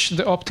and reach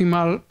the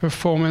optimal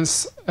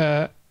performance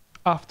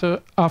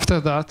after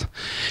that.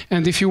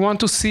 And if you want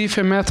to see if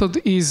a method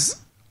is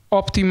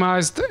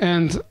optimized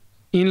and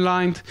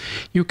inlined,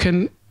 you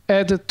can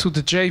add it to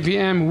the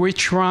JVM,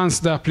 which runs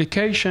the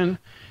application,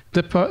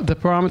 the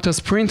parameters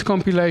print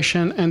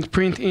compilation and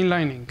print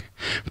inlining.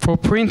 For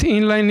print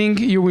inlining,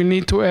 you will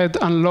need to add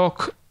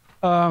unlock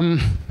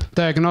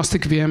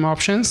diagnostic VM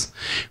options,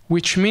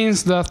 which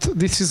means that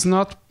these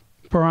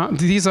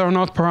are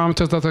not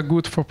parameters that are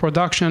good for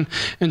production,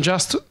 and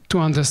just to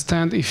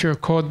understand if your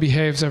code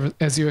behaves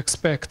as you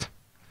expect.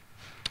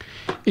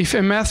 If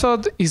a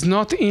method is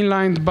not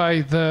inlined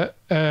by the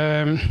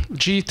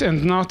JIT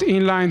and not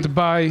inlined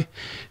by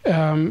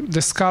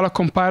the Scala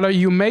compiler,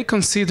 you may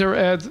consider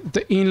add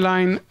the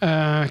inline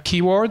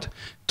keyword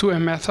to a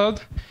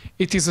method.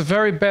 It is a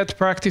very bad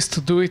practice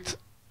to do it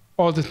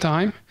all the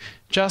time,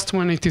 just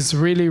when it is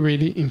really,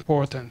 really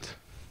important.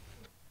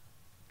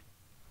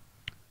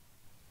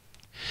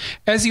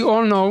 As you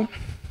all know,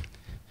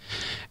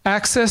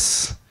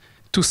 access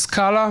to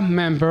Scala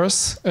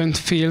members and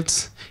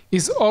fields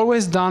is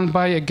always done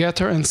by a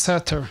getter and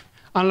setter.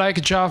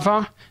 Unlike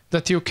Java,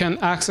 that you can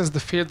access the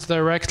fields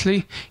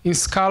directly, in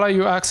Scala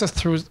you access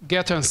through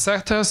getter and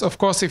setters. Of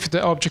course, if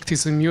the object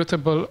is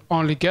immutable,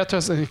 only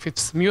getters, and if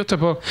it's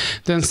mutable,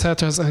 then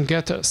setters and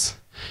getters.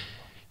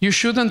 You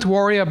shouldn't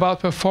worry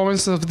about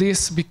performance of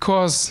this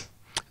because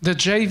the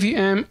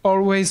JVM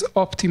always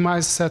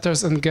optimizes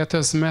setters and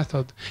getters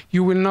method.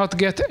 You will not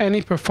get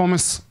any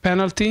performance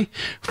penalty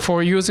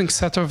for using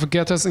setter of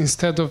getters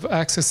instead of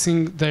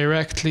accessing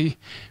directly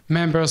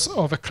members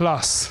of a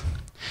class.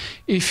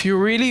 If you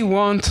really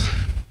want,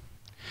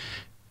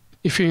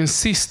 if you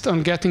insist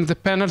on getting the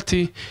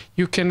penalty,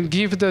 you can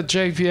give the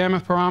JVM a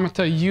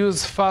parameter,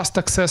 use fast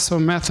accessor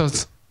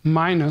methods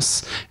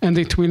minus, and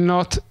it will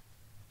not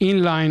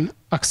inline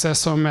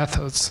accessor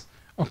methods,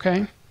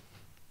 okay?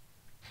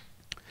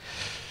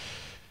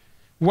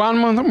 One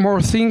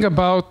more thing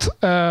about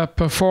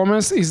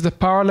performance is the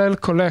parallel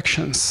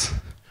collections.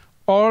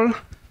 All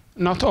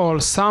not all,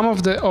 some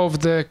of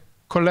the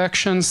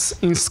collections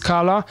in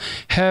Scala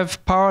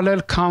have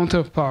parallel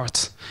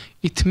counterparts.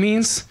 It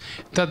means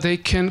that they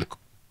can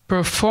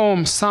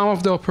perform some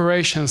of the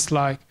operations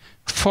like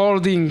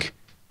folding,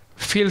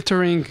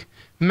 filtering,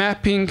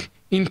 mapping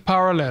in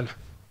parallel.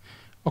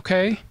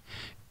 Okay?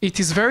 It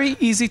is very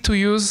easy to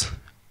use,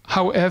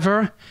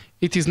 however,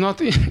 it is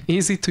not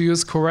easy to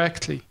use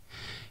correctly.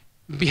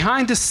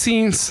 Behind the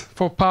scenes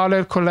for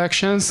parallel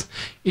collections,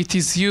 it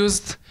is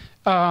used,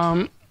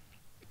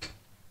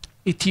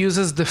 it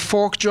uses the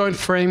fork join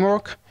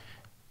framework.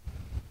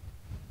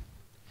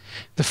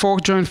 The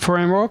fork join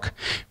framework,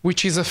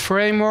 which is a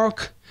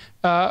framework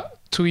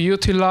to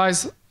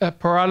utilize a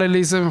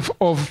parallelism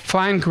of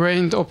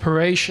fine-grained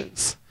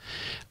operations.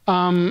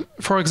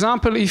 For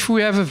example, if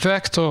we have a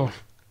vector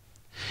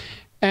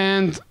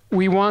and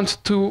we want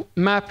to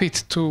map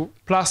it to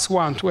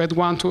 +1, to add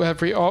 1 to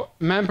every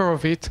member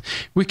of it,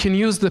 we can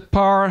use the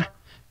par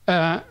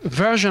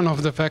version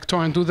of the vector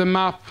and do the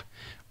map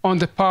on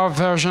the par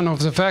version of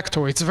the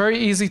vector. It's very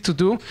easy to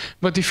do,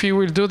 but if you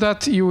will do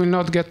that, you will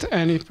not get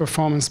any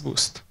performance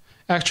boost.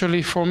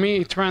 Actually, for me,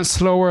 it runs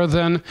slower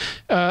than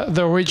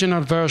the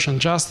original version,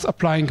 just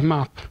applying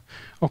map.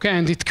 Okay,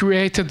 and it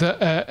created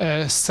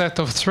a set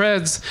of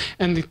threads,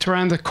 and it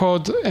ran the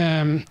code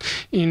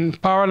in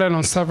parallel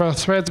on several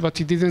threads, but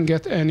it didn't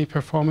get any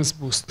performance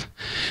boost.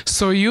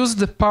 So use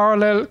the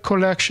parallel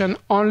collection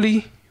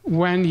only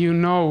when you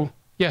know.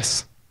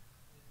 Yes?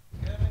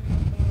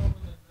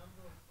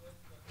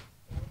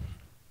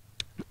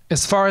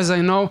 As far as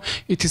I know,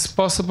 it is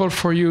possible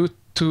for you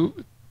to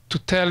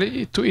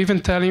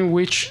even tell him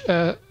which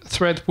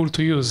thread pool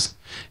to use.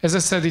 As I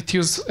said, it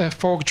uses a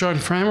fork join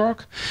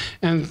framework,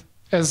 and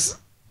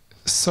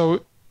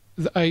so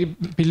I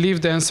believe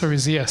the answer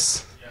is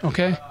yes. Yes.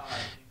 Okay?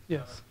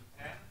 Yes.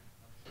 I'm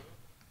sure.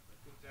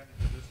 But then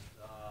it's just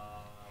what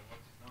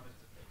is known as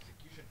the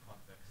execution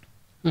context,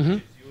 which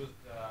is used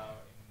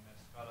in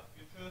Scala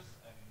futures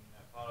and in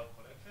parallel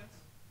collections,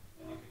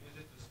 and you can use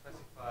it to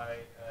specify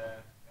an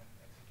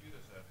executor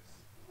service,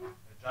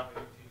 a Java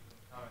utility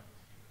concurrent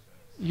executor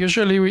service.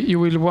 Usually, you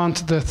will want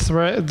the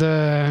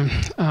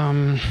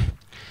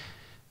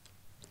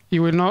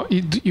you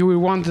will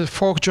want the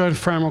fork join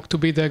framework to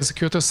be the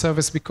executor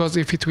service, because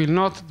if it will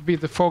not be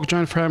the fork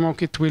join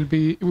framework, it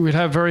will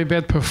have very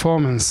bad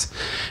performance.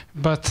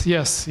 But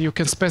yes, you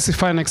can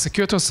specify an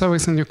executor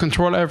service and you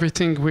control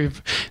everything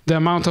with the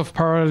amount of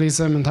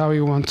parallelism and how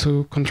you want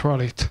to control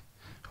it.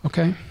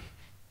 Okay?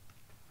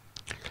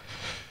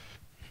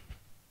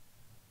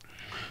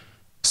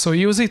 So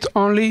use it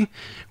only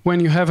when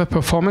you have a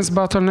performance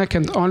bottleneck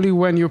and only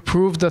when you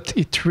prove that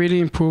it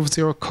really improves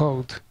your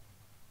code.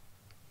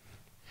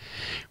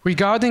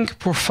 Regarding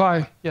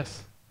profile,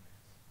 yes.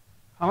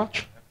 How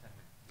much?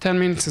 10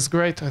 minutes is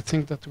great. I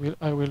think that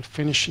I will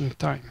finish in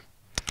time.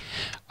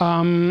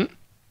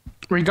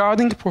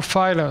 Regarding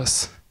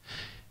profilers,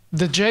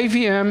 the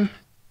JVM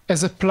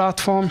as a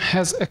platform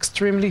has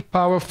extremely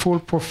powerful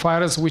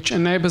profilers, which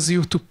enables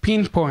you to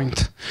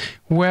pinpoint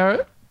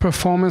where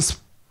performance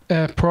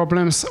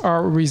problems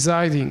are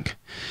residing.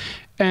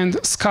 And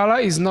Scala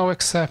is no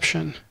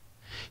exception.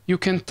 You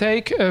can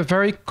take a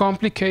very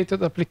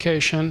complicated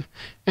application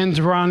and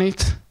run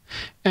it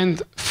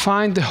and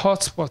find the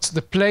hotspots,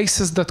 the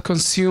places that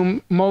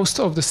consume most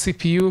of the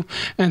CPU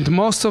and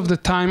most of the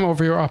time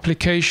of your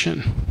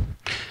application.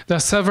 There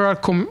are several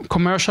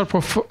commercial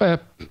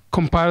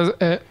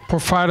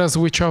profilers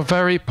which are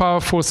very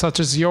powerful, such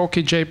as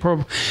Yorkie,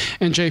 JProbe,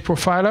 and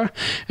JProfiler.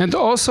 And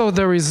also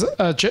there is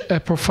a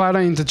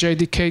profiler in the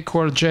JDK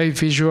called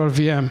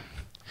JVisualVM.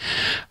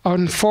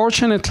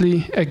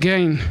 Unfortunately,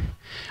 again,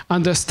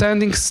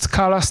 understanding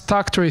Scala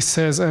stack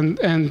traces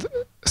and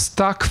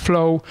stack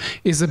flow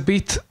is a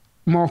bit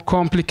more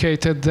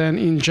complicated than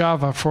in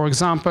Java. For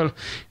example,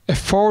 a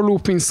for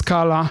loop in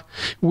Scala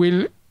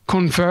will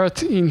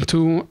convert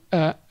into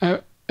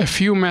a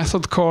few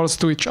method calls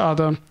to each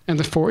other,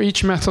 and for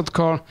each method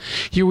call,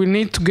 you will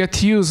need to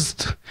get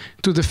used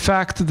to the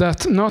fact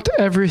that not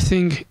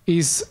everything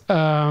is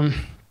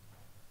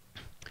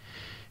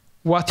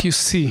what you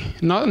see.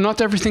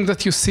 Not everything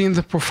that you see in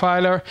the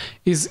profiler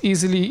is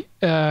easily,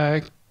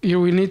 you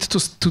will need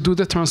to do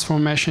the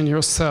transformation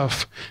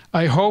yourself.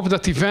 I hope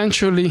that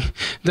eventually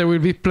there will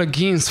be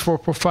plugins for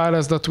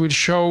profilers that will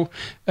show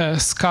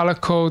Scala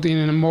code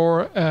in a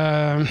more,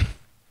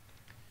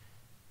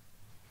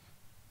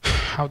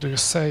 how do you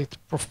say it,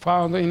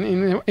 profound,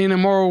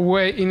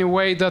 in a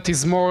way that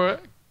is more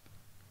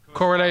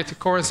correlated,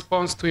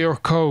 corresponds to your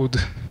code.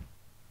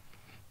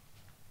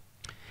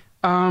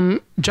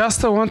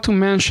 Just I want to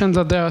mention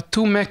that there are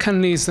two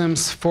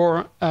mechanisms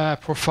for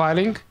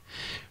profiling.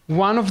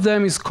 One of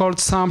them is called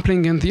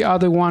sampling and the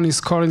other one is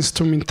called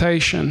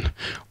instrumentation.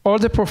 All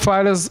the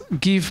profilers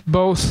give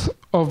both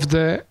of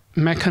the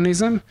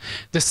mechanism.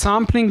 The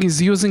sampling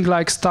is using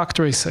like stack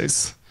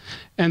traces,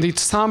 and it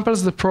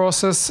samples the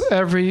process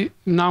every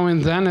now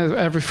and then at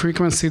every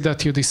frequency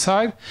that you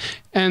decide,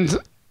 and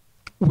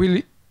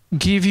will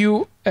give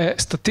you a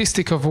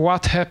statistic of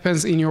what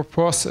happens in your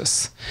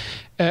process.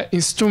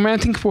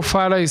 Instrumenting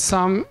profiler is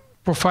some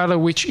profiler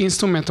which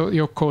instrument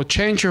your code,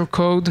 change your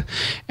code,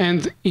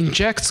 and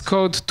injects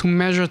code to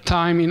measure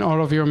time in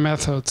all of your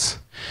methods.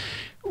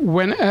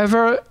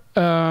 Whenever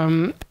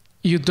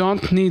you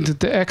don't need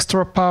the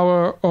extra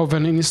power of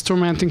an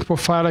instrumenting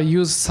profiler,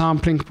 use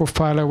sampling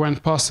profiler when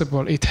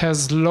possible. It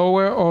has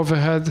lower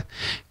overhead,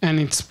 and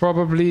it's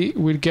probably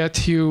will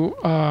get you,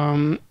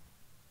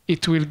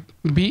 it will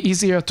be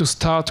easier to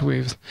start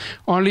with.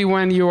 Only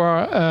when you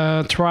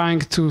are trying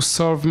to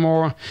solve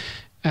more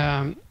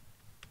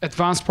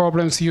advanced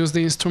problems, use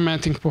the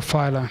instrumenting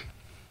profiler.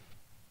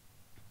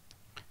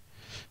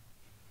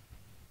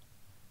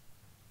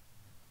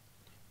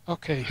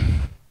 Okay.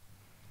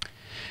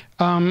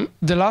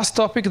 The last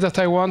topic that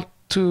I want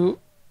to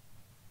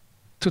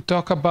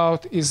talk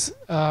about is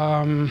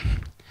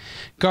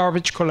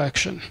garbage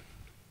collection.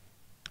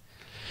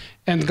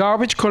 And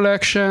garbage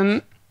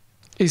collection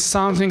is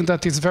something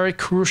that is very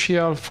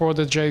crucial for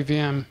the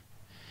JVM.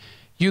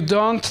 You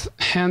don't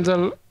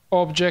handle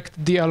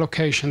object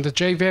deallocation. The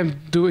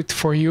JVM do it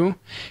for you.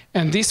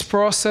 And this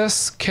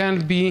process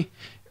can be,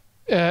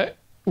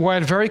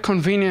 while very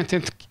convenient,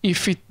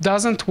 if it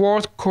doesn't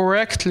work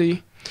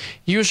correctly,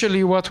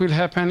 usually what will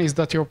happen is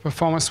that your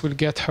performance will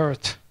get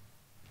hurt.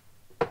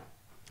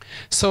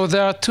 So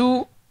there are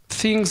two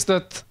things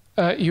that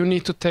you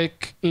need to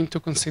take into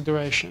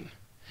consideration.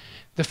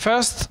 The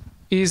first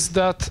is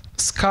that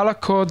Scala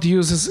code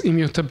uses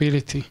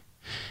immutability.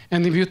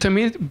 And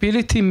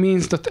immutability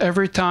means that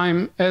every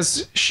time,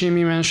 as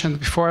Shimi mentioned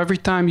before, every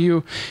time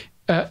you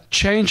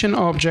change an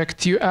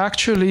object, you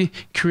actually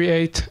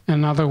create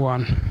another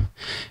one.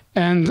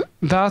 And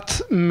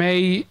that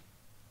may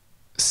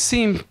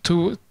seem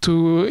to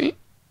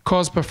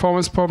cause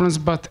performance problems,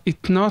 but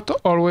it's not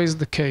always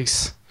the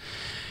case.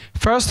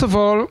 First of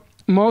all,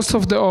 most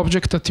of the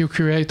objects that you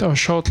create are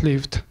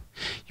short-lived.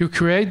 You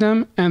create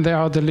them and they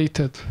are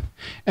deleted.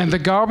 And the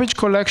garbage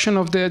collection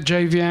of the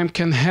JVM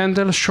can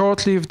handle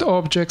short-lived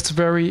objects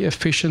very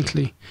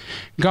efficiently.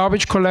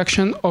 Garbage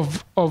collection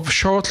of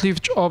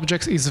short-lived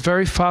objects is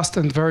very fast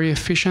and very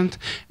efficient,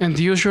 and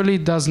usually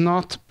does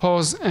not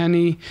pose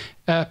any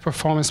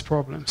performance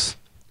problems.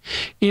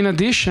 In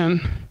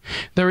addition,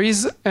 there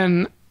is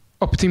an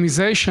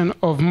optimization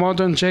of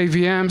modern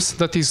JVMs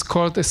that is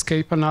called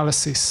escape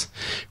analysis.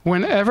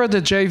 Whenever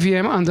the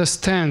JVM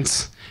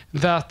understands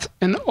that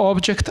an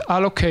object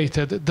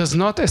allocated does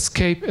not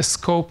escape a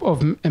scope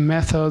of a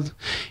method,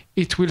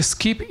 it will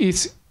skip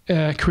its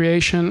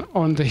creation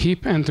on the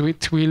heap and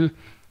it will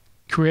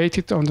create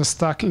it on the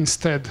stack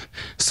instead.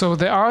 So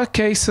there are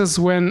cases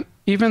when,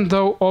 even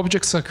though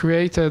objects are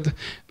created,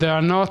 they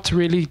are not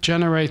really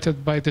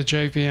generated by the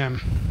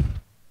JVM.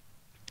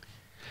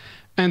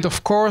 And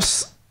of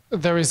course,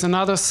 there is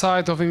another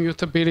side of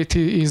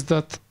immutability, is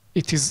that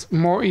it is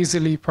more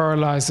easily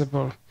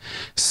parallelizable.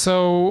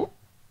 So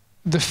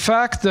the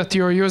fact that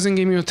you're using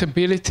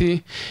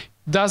immutability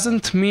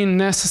doesn't mean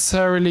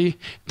necessarily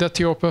that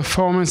your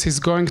performance is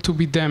going to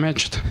be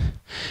damaged.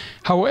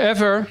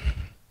 However,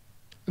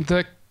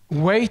 the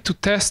way to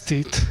test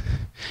it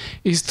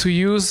is to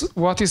use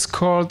what is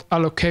called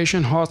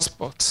allocation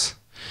hotspots.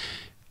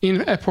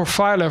 In a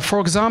profiler, for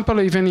example,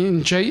 even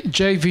in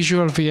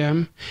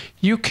JVisualVM,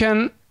 you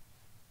can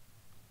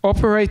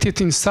operate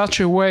it in such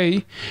a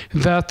way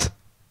that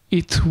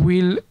it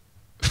will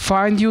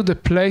find you the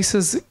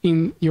places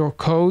in your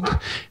code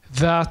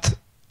that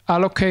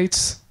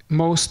allocates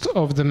most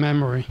of the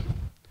memory.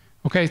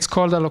 Okay, it's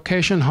called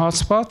allocation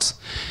hotspots,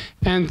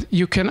 and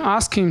you can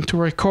ask him to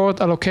record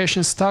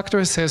allocation stack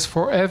traces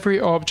for every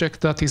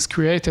object that is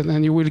created,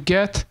 and you will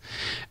get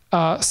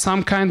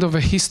some kind of a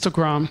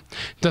histogram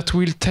that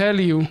will tell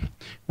you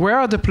where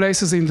are the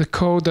places in the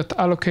code that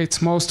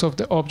allocates most of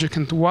the object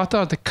and what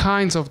are the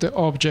kinds of the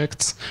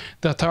objects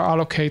that are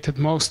allocated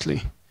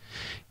mostly.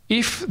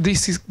 If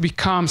this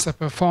becomes a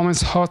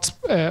performance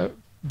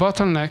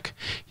bottleneck,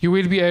 you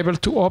will be able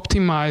to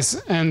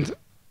optimize and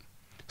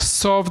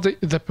solve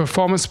the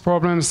performance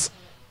problems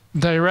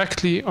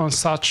directly on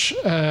such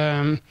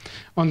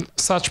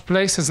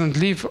places and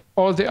leave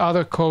all the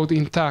other code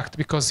intact,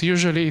 because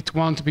usually it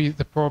won't be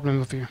the problem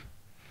of you.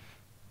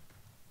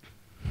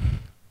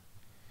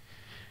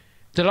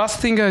 The last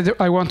thing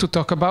I want to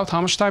talk about, how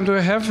much time do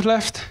I have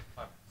left?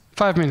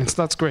 5 minutes,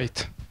 that's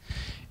great,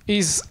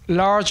 is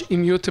large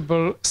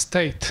immutable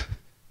state.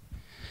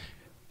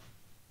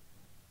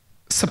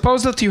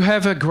 Suppose that you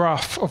have a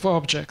graph of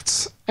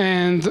objects,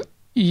 and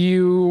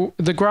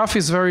the graph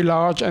is very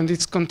large and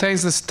it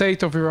contains the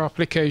state of your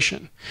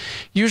application.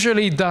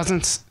 Usually it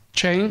doesn't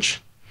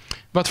change,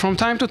 but from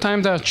time to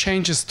time there are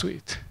changes to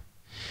it.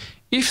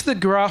 If the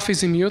graph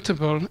is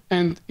immutable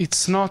and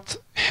it's not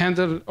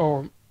handled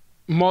or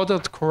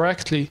modeled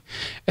correctly,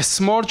 a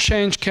small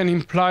change can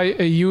imply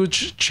a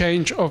huge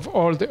change of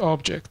all the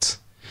objects.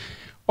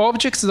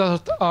 Objects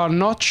that are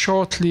not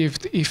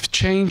short-lived, if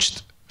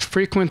changed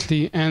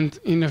frequently and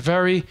in a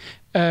very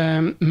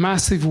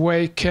massive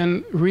way,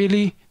 can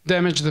really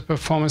damage the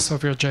performance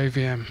of your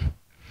JVM.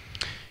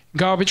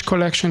 garbage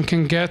collection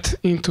can get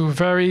into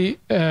very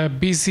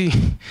busy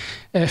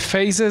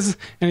phases,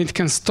 and it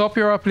can stop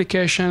your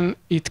application,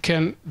 it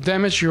can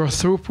damage your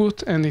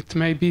throughput, and it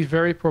may be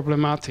very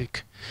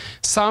problematic.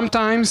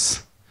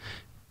 Sometimes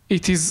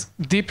it is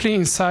deeply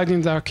inside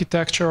in the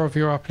architecture of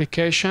your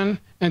application,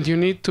 and you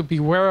need to be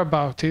aware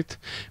about it.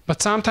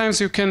 But sometimes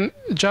you can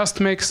just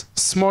make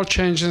small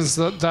changes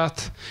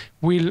that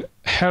will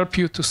help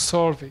you to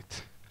solve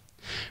it.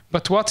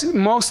 But what's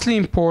mostly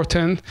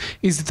important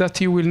is that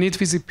you will need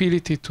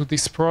visibility to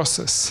this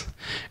process.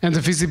 And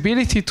the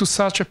visibility to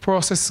such a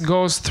process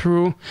goes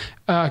through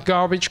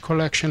garbage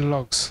collection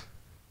logs.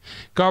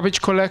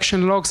 Garbage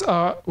collection logs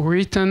are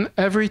written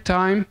every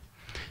time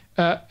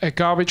a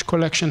garbage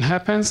collection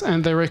happens,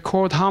 and they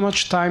record how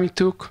much time it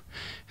took,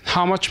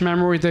 how much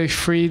memory they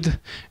freed,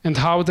 and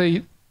how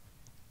they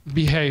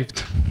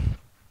behaved.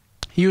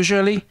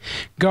 Usually,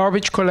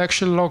 garbage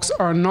collection logs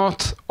are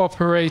not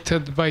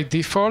operated by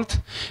default,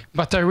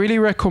 but I really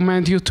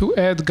recommend you to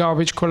add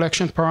garbage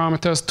collection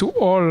parameters to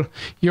all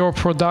your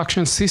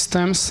production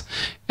systems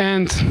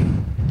and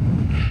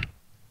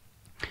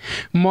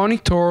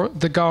monitor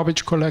the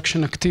garbage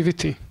collection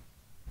activity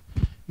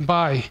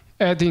by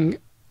adding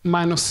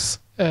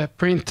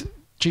 -print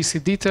GC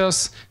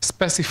details,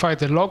 specify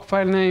the log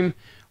file name,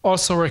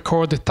 also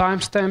record the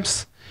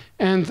timestamps.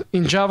 And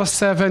in Java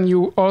 7,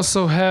 you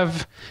also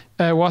have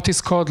what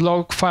is called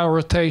log file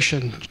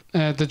rotation.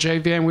 The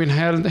JVM will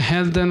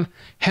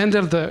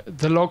handle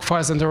the log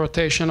files and the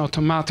rotation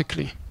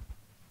automatically.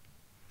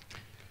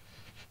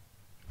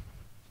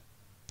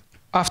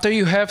 After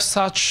you have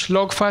such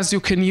log files,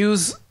 you can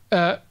use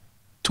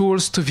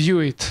tools to view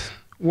it.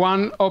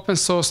 One open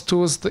source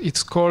tool,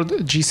 it's called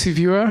GC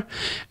Viewer,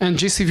 and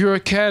GC Viewer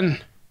can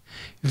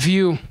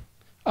view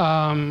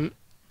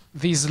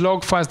these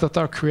log files that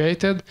are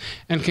created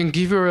and can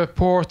give you a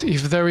report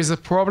if there is a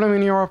problem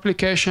in your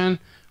application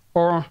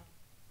or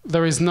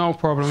there is no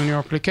problem in your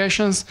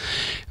applications.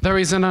 There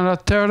is an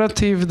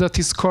alternative that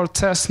is called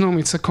Testnum.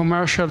 It's a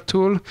commercial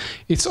tool.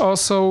 It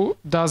also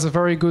does a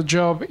very good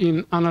job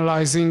in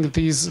analyzing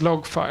these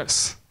log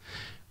files.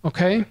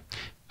 Okay?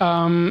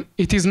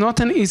 It is not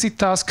an easy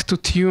task to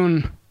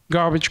tune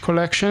garbage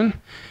collection,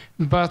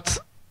 but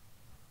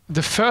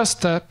the first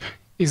step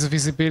is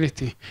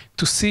visibility,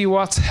 to see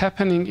what's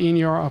happening in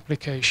your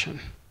application.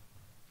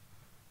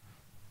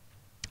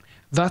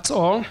 That's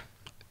all.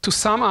 To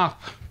sum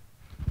up,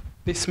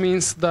 this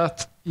means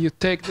that you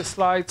take the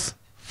slides,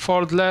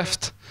 fold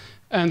left,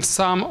 and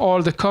sum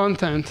all the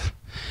content.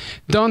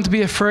 Don't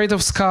be afraid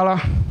of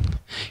Scala.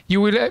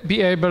 You will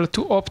be able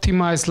to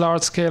optimize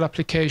large-scale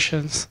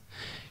applications.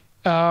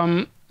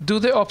 Do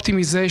the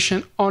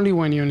optimization only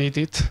when you need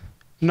it.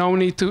 No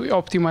need to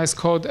optimize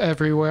code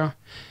everywhere.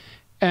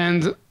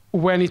 And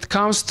when it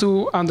comes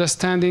to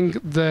understanding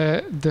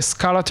the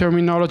Scala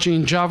terminology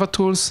in Java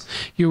tools,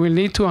 you will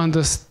need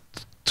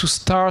to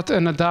start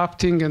and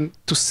adapting and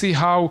to see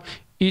how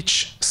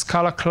each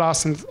Scala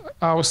class and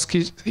how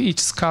each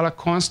Scala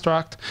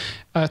construct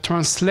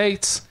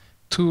translates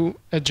to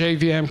a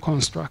JVM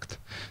construct.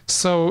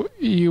 So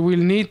you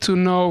will need to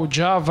know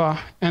Java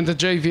and the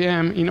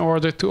JVM in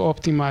order to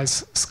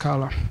optimize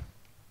Scala.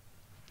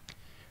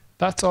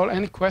 That's all.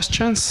 Any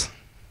questions?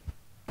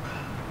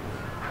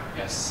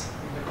 Yes.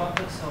 In the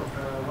context of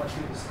what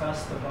you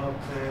discussed about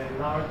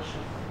large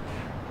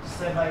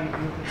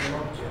semi-immutable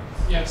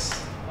objects.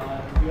 Yes.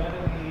 Do you have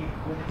any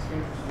good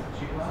experience with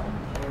G1?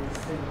 Or is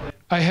it still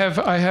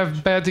I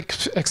have bad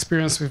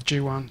experience with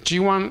G1.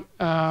 G1,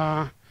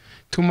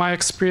 to my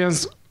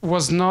experience,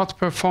 was not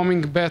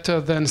performing better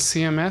than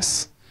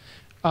CMS.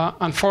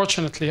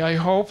 Unfortunately, I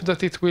hope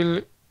that it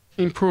will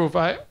improve.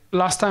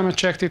 Last time I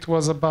checked, it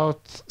was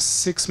about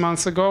 6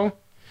 months ago.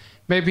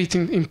 Maybe it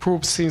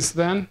improved since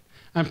then.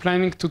 I'm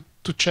planning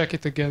to check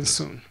it again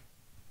soon.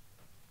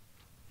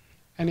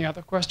 Any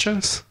other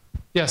questions?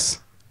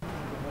 Yes?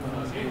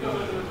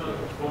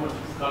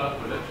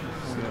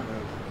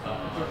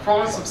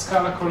 Performance of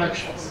Scala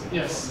collections.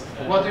 Yes.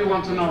 What do you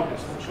want to know?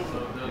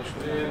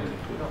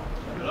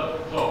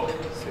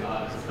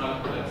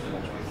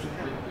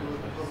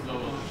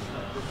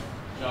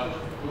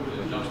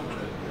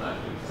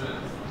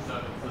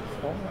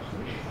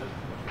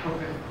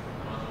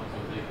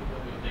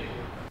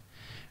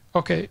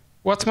 Okay.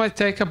 What's my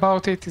take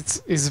about it?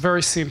 It's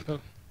very simple.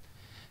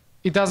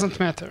 It doesn't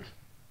matter.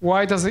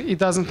 Why does it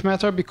doesn't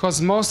matter?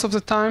 Because most of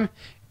the time,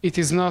 it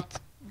is not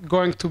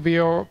going to be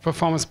your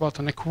performance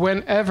bottleneck.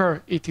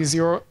 Whenever it is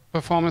your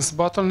performance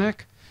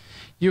bottleneck,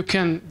 you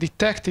can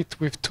detect it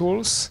with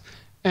tools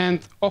and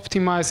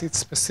optimize it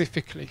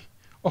specifically.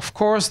 Of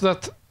course,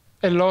 that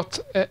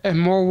a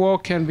more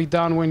work can be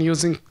done when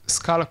using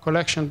Scala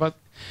collection, but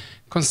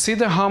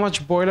consider how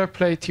much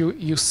boilerplate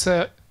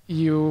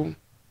you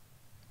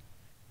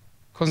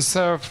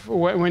conserve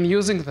when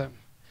using them.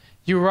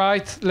 You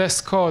write less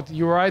code,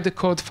 you write the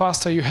code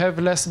faster, you have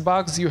less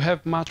bugs, you have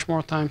much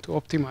more time to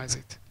optimize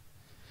it.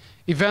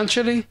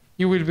 Eventually,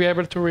 you will be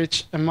able to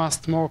reach a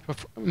much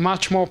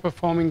more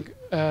performing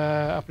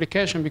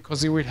application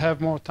because you will have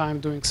more time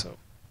doing so.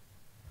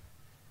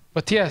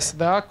 But yes,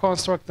 there are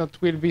constructs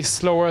that will be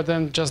slower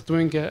than just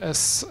doing a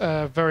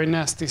very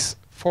nasty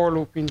for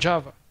loop in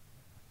Java.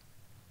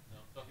 No,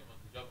 I'm talking about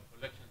the Java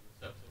collections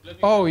themselves. So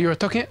Oh,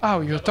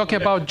 you're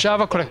talking about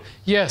Java collection.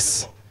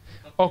 Yes.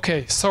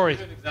 Okay, sorry. I'll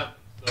give you an example.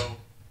 So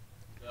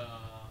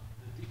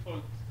the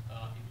default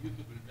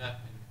immutable map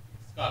in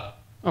Scala,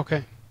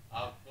 Okay.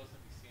 I've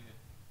personally seen it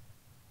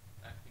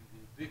acting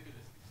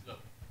ridiculously slow.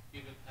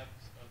 Even in a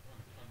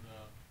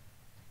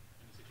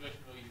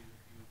situation where you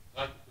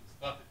try to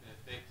construct it and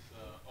it takes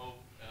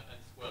n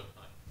squared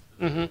time,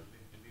 Mm-hmm.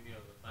 the linear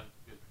time to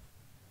build.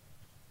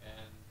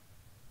 And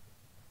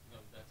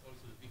that's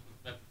also the default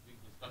map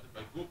being constructed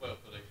by group by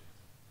operations.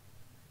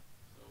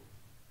 So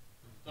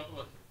when you talk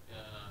about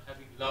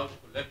having large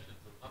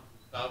collections of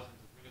hundreds of thousands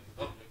of millions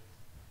of objects,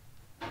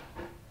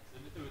 it's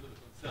a little bit of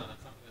a concern.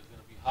 That's something that's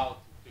going to be hard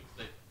to fix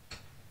later.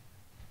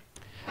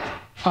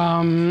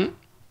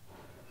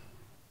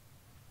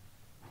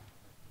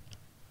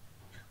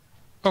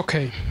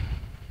 Okay.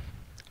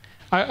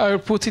 I'll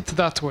put it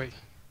that way.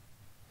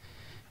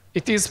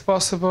 It is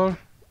possible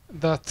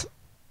that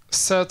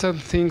certain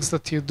things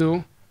that you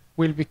do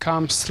will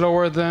become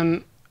slower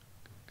than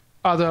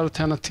other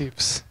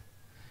alternatives.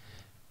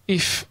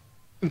 If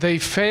they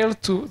fail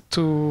to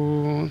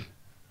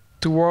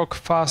work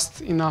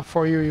fast enough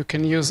for you, you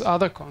can use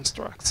other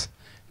constructs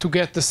to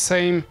get the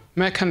same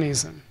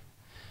mechanism.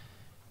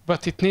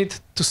 But it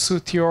needs to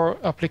suit your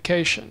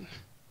application.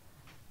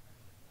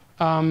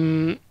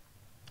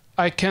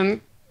 I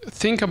can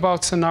think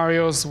about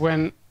scenarios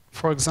when,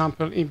 for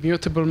example,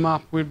 immutable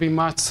map will be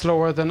much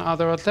slower than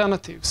other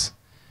alternatives,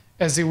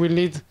 as you will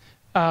need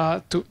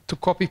to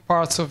copy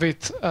parts of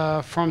it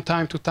from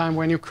time to time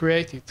when you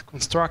create it.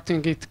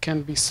 Constructing it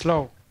can be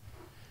slow.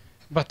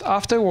 But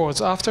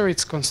afterwards, after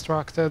it's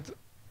constructed,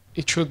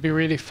 it should be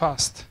really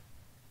fast.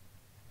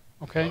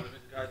 Okay?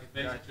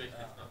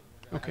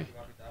 Okay.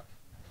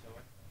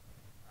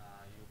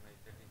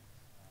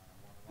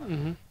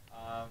 Mm-hmm.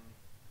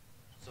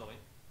 Sorry.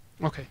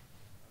 Okay.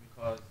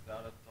 Because the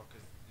other talk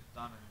is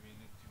done and we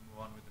need to move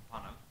on with the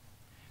panel.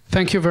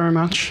 Thank you very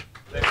much.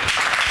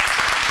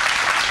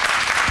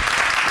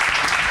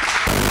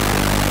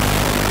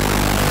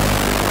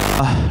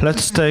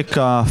 Let's take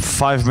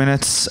 5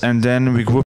 minutes and then we group